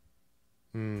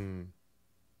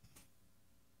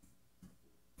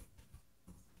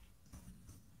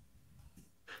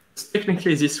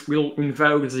 Technically, this will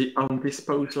invoke the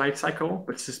undisposed lifecycle,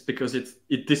 but just because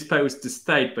it disposed the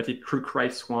state, but it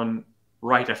recreates one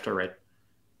right after it.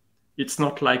 It's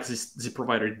not like the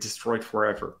provider destroyed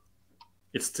forever.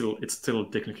 It's still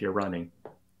technically running.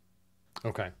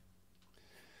 Okay.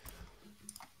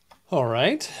 All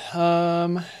right.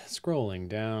 Scrolling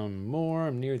down more.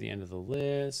 I'm near the end of the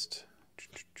list.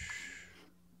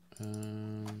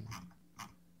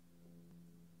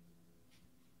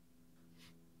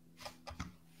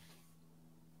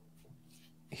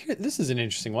 Here, this is an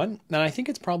interesting one, and I think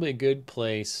it's probably a good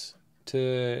place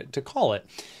to call it.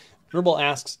 Verbal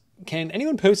asks, can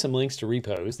anyone post some links to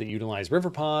repos that utilize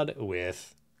Riverpod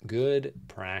with good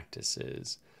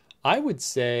practices? I would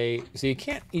say, so you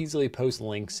can't easily post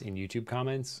links in YouTube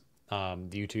comments. The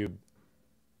YouTube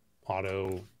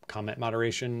auto comment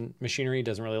moderation machinery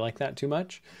doesn't really like that too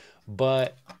much.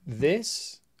 But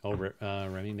this,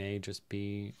 Remy may just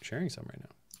be sharing some right now.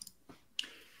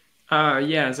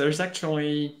 Yeah, there's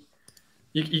actually,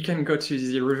 you can go to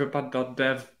the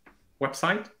riverpod.dev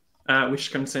website,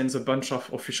 which contains a bunch of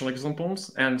official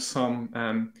examples and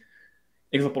some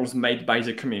examples made by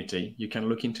the community. You can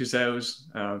look into those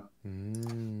and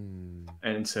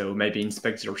so maybe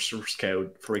inspect your source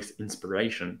code for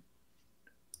inspiration.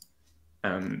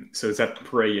 So that's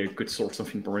probably a good source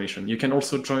of information. You can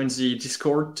also join the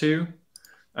Discord too.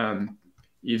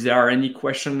 If there are any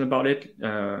questions about it,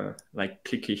 like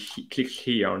click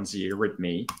here on the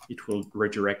README. It will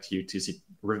redirect you to the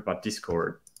Riverpod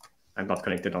Discord. I'm not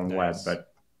connected on the web,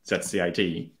 but that's the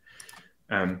idea.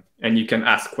 And you can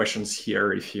ask questions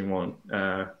here if you want.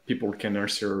 People can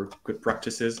answer good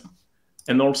practices.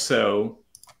 And also,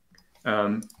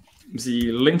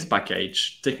 the lint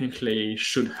package technically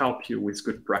should help you with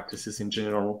good practices in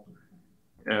general.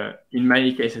 In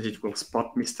many cases, it will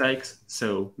spot mistakes.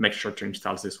 So make sure to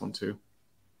install this one too.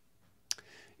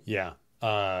 Yeah.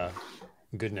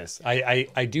 Goodness.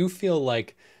 I do feel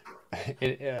like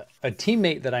a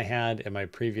teammate that I had at my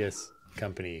previous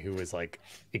company who was like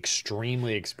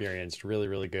extremely experienced, really,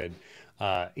 really good.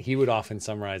 He would often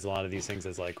summarize a lot of these things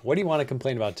as like, what do you want to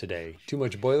complain about today? Too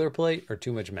much boilerplate or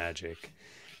too much magic?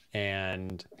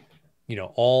 And,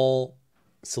 all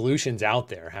solutions out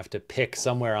there have to pick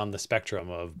somewhere on the spectrum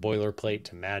of boilerplate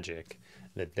to magic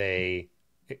that they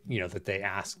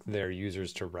ask their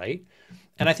users to write.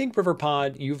 And I think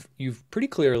Riverpod, you've pretty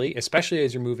clearly, especially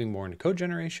as you're moving more into code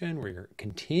generation, where you're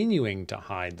continuing to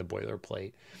hide the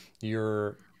boilerplate,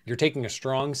 you're taking a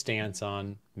strong stance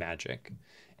on magic.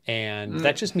 And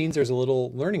that just means there's a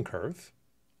little learning curve.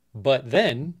 But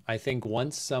then I think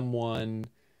once someone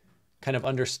kind of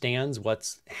understands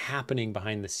what's happening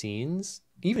behind the scenes,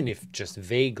 even if just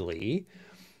vaguely,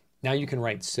 now you can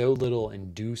write so little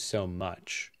and do so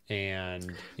much. And,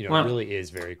 you know, it Well, really is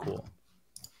very cool.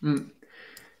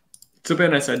 to be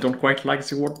honest, I don't quite like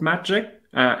the word magic.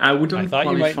 I I wouldn't thought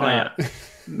you might qualify not.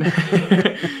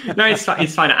 it. No, it's fine.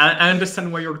 It's fine. I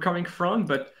understand where you're coming from,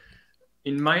 but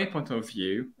in my point of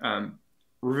view,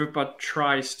 Riverpod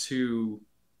tries to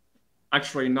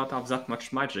actually not have that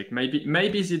much magic.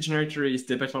 Maybe the generator is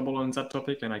debatable on that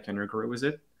topic, and I can agree with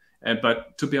it.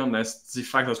 But to be honest, the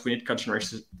fact that we need code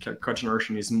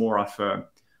generation is more of a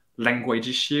language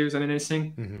issue than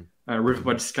anything. Mm-hmm.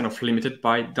 Riverpod is kind of limited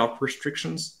by Dart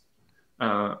restrictions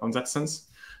on that sense.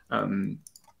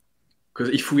 Because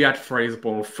if we had, for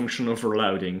example, function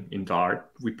overloading in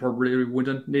Dart, we probably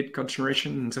wouldn't need code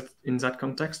generation in that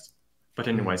context. But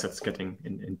anyways, that's getting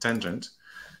in tangent.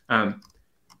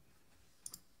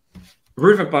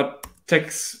 Riverpod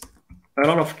takes a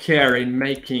lot of care in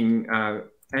making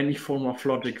any form of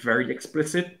logic very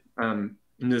explicit,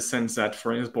 in the sense that,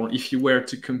 for example, if you were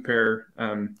to compare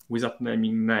without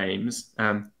naming names,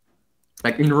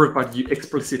 like in Riverpod, you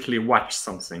explicitly watch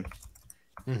something.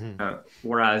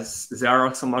 Whereas there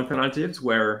are some alternatives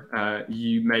where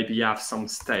you maybe have some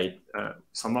state,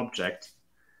 some object,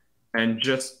 and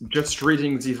just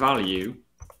reading the value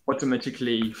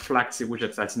automatically flags the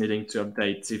widget that's needing to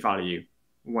update the value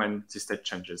when the state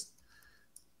changes.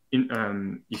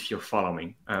 If you're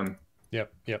following,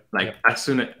 Yep. as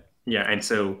soon as, and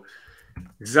so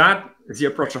that the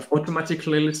approach of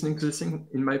automatically listening to the thing,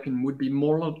 in my opinion, would be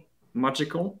more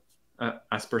magical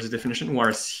as per the definition.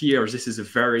 Whereas here, this is a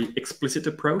very explicit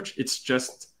approach. It's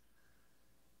just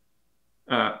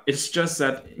that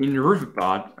in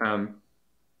Riverpod,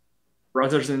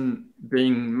 rather than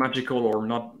being magical or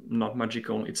not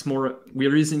magical, it's more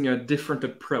we're using a different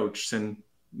approach than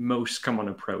most common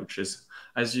approaches.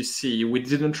 As you see, we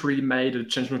didn't really make a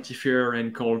change notifier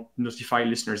and call notify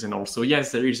listeners, and also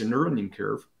yes, there is a learning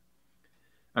curve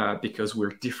because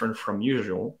we're different from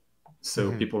usual,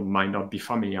 so people might not be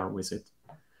familiar with it.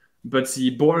 But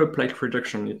the boilerplate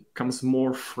reduction, it comes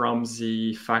more from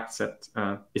the fact that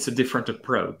it's a different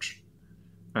approach.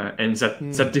 And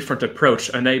that different approach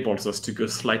enables us to go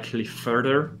slightly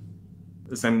further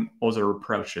than other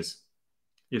approaches,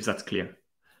 if that's clear.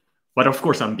 But of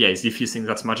course, I'm biased. If you think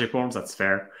that's magical, that's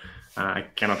fair. I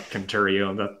cannot counter you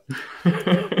on that.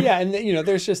 Yeah, and you know,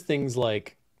 there's just things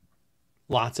like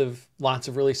lots of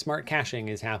really smart caching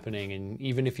is happening, and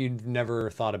even if you've never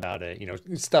thought about it, you know,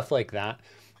 stuff like that.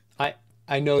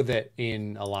 I know that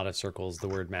in a lot of circles, the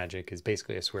word magic is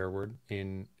basically a swear word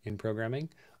in programming.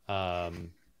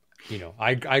 You know,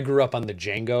 I grew up on the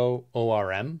Django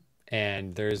ORM,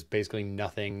 and there's basically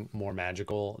nothing more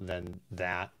magical than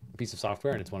that piece of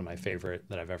software, and it's one of my favorite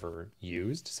that I've ever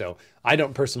used. So I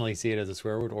don't personally see it as a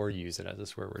swear word or use it as a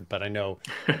swear word, but I know,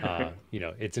 you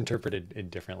know, it's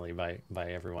interpreted differently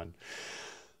by everyone.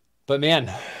 But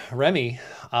man, Remy,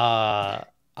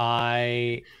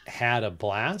 I had a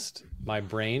blast. My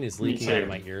brain is leaking out of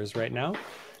my ears right now.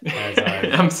 As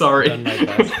I'm sorry. Done my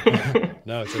best.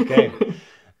 No, it's okay.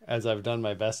 As I've done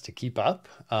my best to keep up.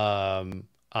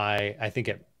 I think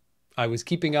I was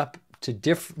keeping up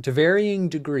to varying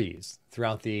degrees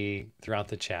throughout the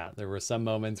chat. There were some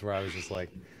moments where I was just like,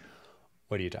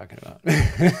 what are you talking about?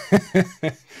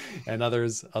 And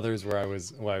others where I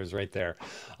was right there.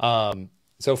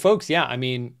 So folks, yeah, I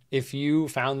mean, if you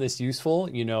found this useful,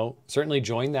 you know, certainly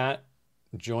join the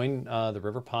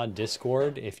Riverpod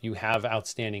Discord. If you have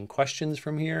outstanding questions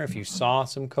from here, if you saw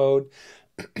some code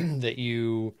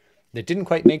that didn't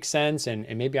quite make sense, and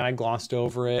maybe I glossed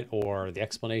over it, or the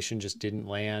explanation just didn't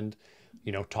land,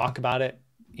 you know, talk about it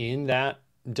in that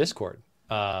Discord.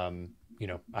 You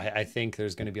know, I think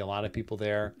there's going to be a lot of people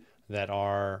there that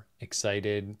are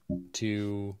excited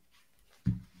to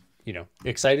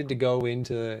go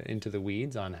into the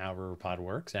weeds on how Riverpod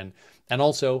works, and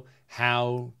also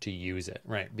how to use it,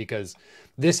 right? Because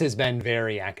this has been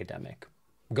very academic.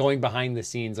 Going behind the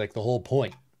scenes, like the whole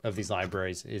point of these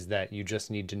libraries is that you just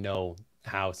need to know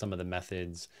how some of the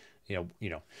methods, you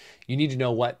need to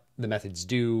know what the methods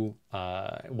do,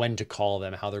 when to call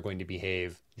them, how they're going to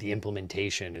behave. The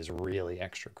implementation is really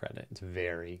extra credit. It's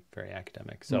very, very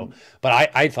academic. So,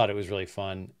 but I thought it was really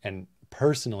fun. And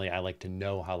personally, I like to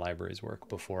know how libraries work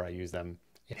before I use them.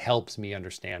 It helps me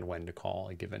understand when to call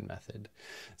a given method.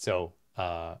 So,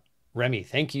 Remy,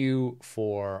 thank you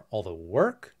for all the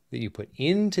work that you put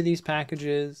into these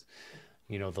packages.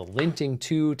 You know, the linting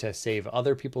too, to save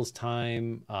other people's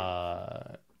time.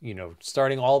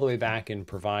 starting all the way back in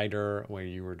provider, where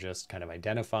you were just kind of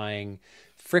identifying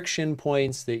friction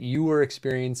points that you were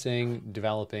experiencing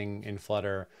developing in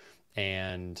Flutter.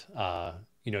 And,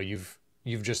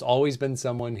 you've just always been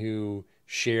someone who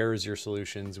shares your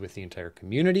solutions with the entire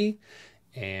community.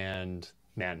 And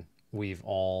man, we've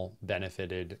all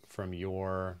benefited from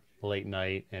your late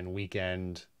night and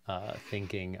weekend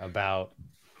thinking about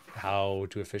how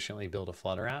to efficiently build a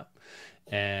Flutter app.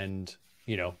 And,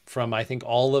 from I think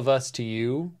all of us to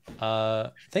you,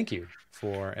 thank you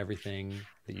for everything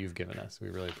that you've given us. We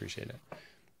really appreciate it.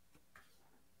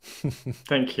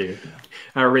 Thank you.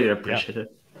 I really appreciate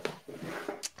it.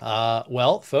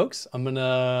 Well, folks,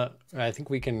 I think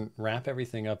we can wrap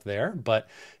everything up there, but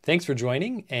thanks for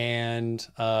joining. And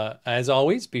as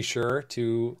always, be sure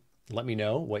to let me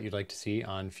know what you'd like to see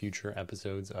on future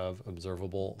episodes of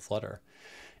Observable Flutter.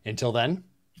 Until then,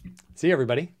 see you,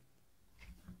 everybody.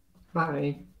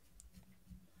 Bye.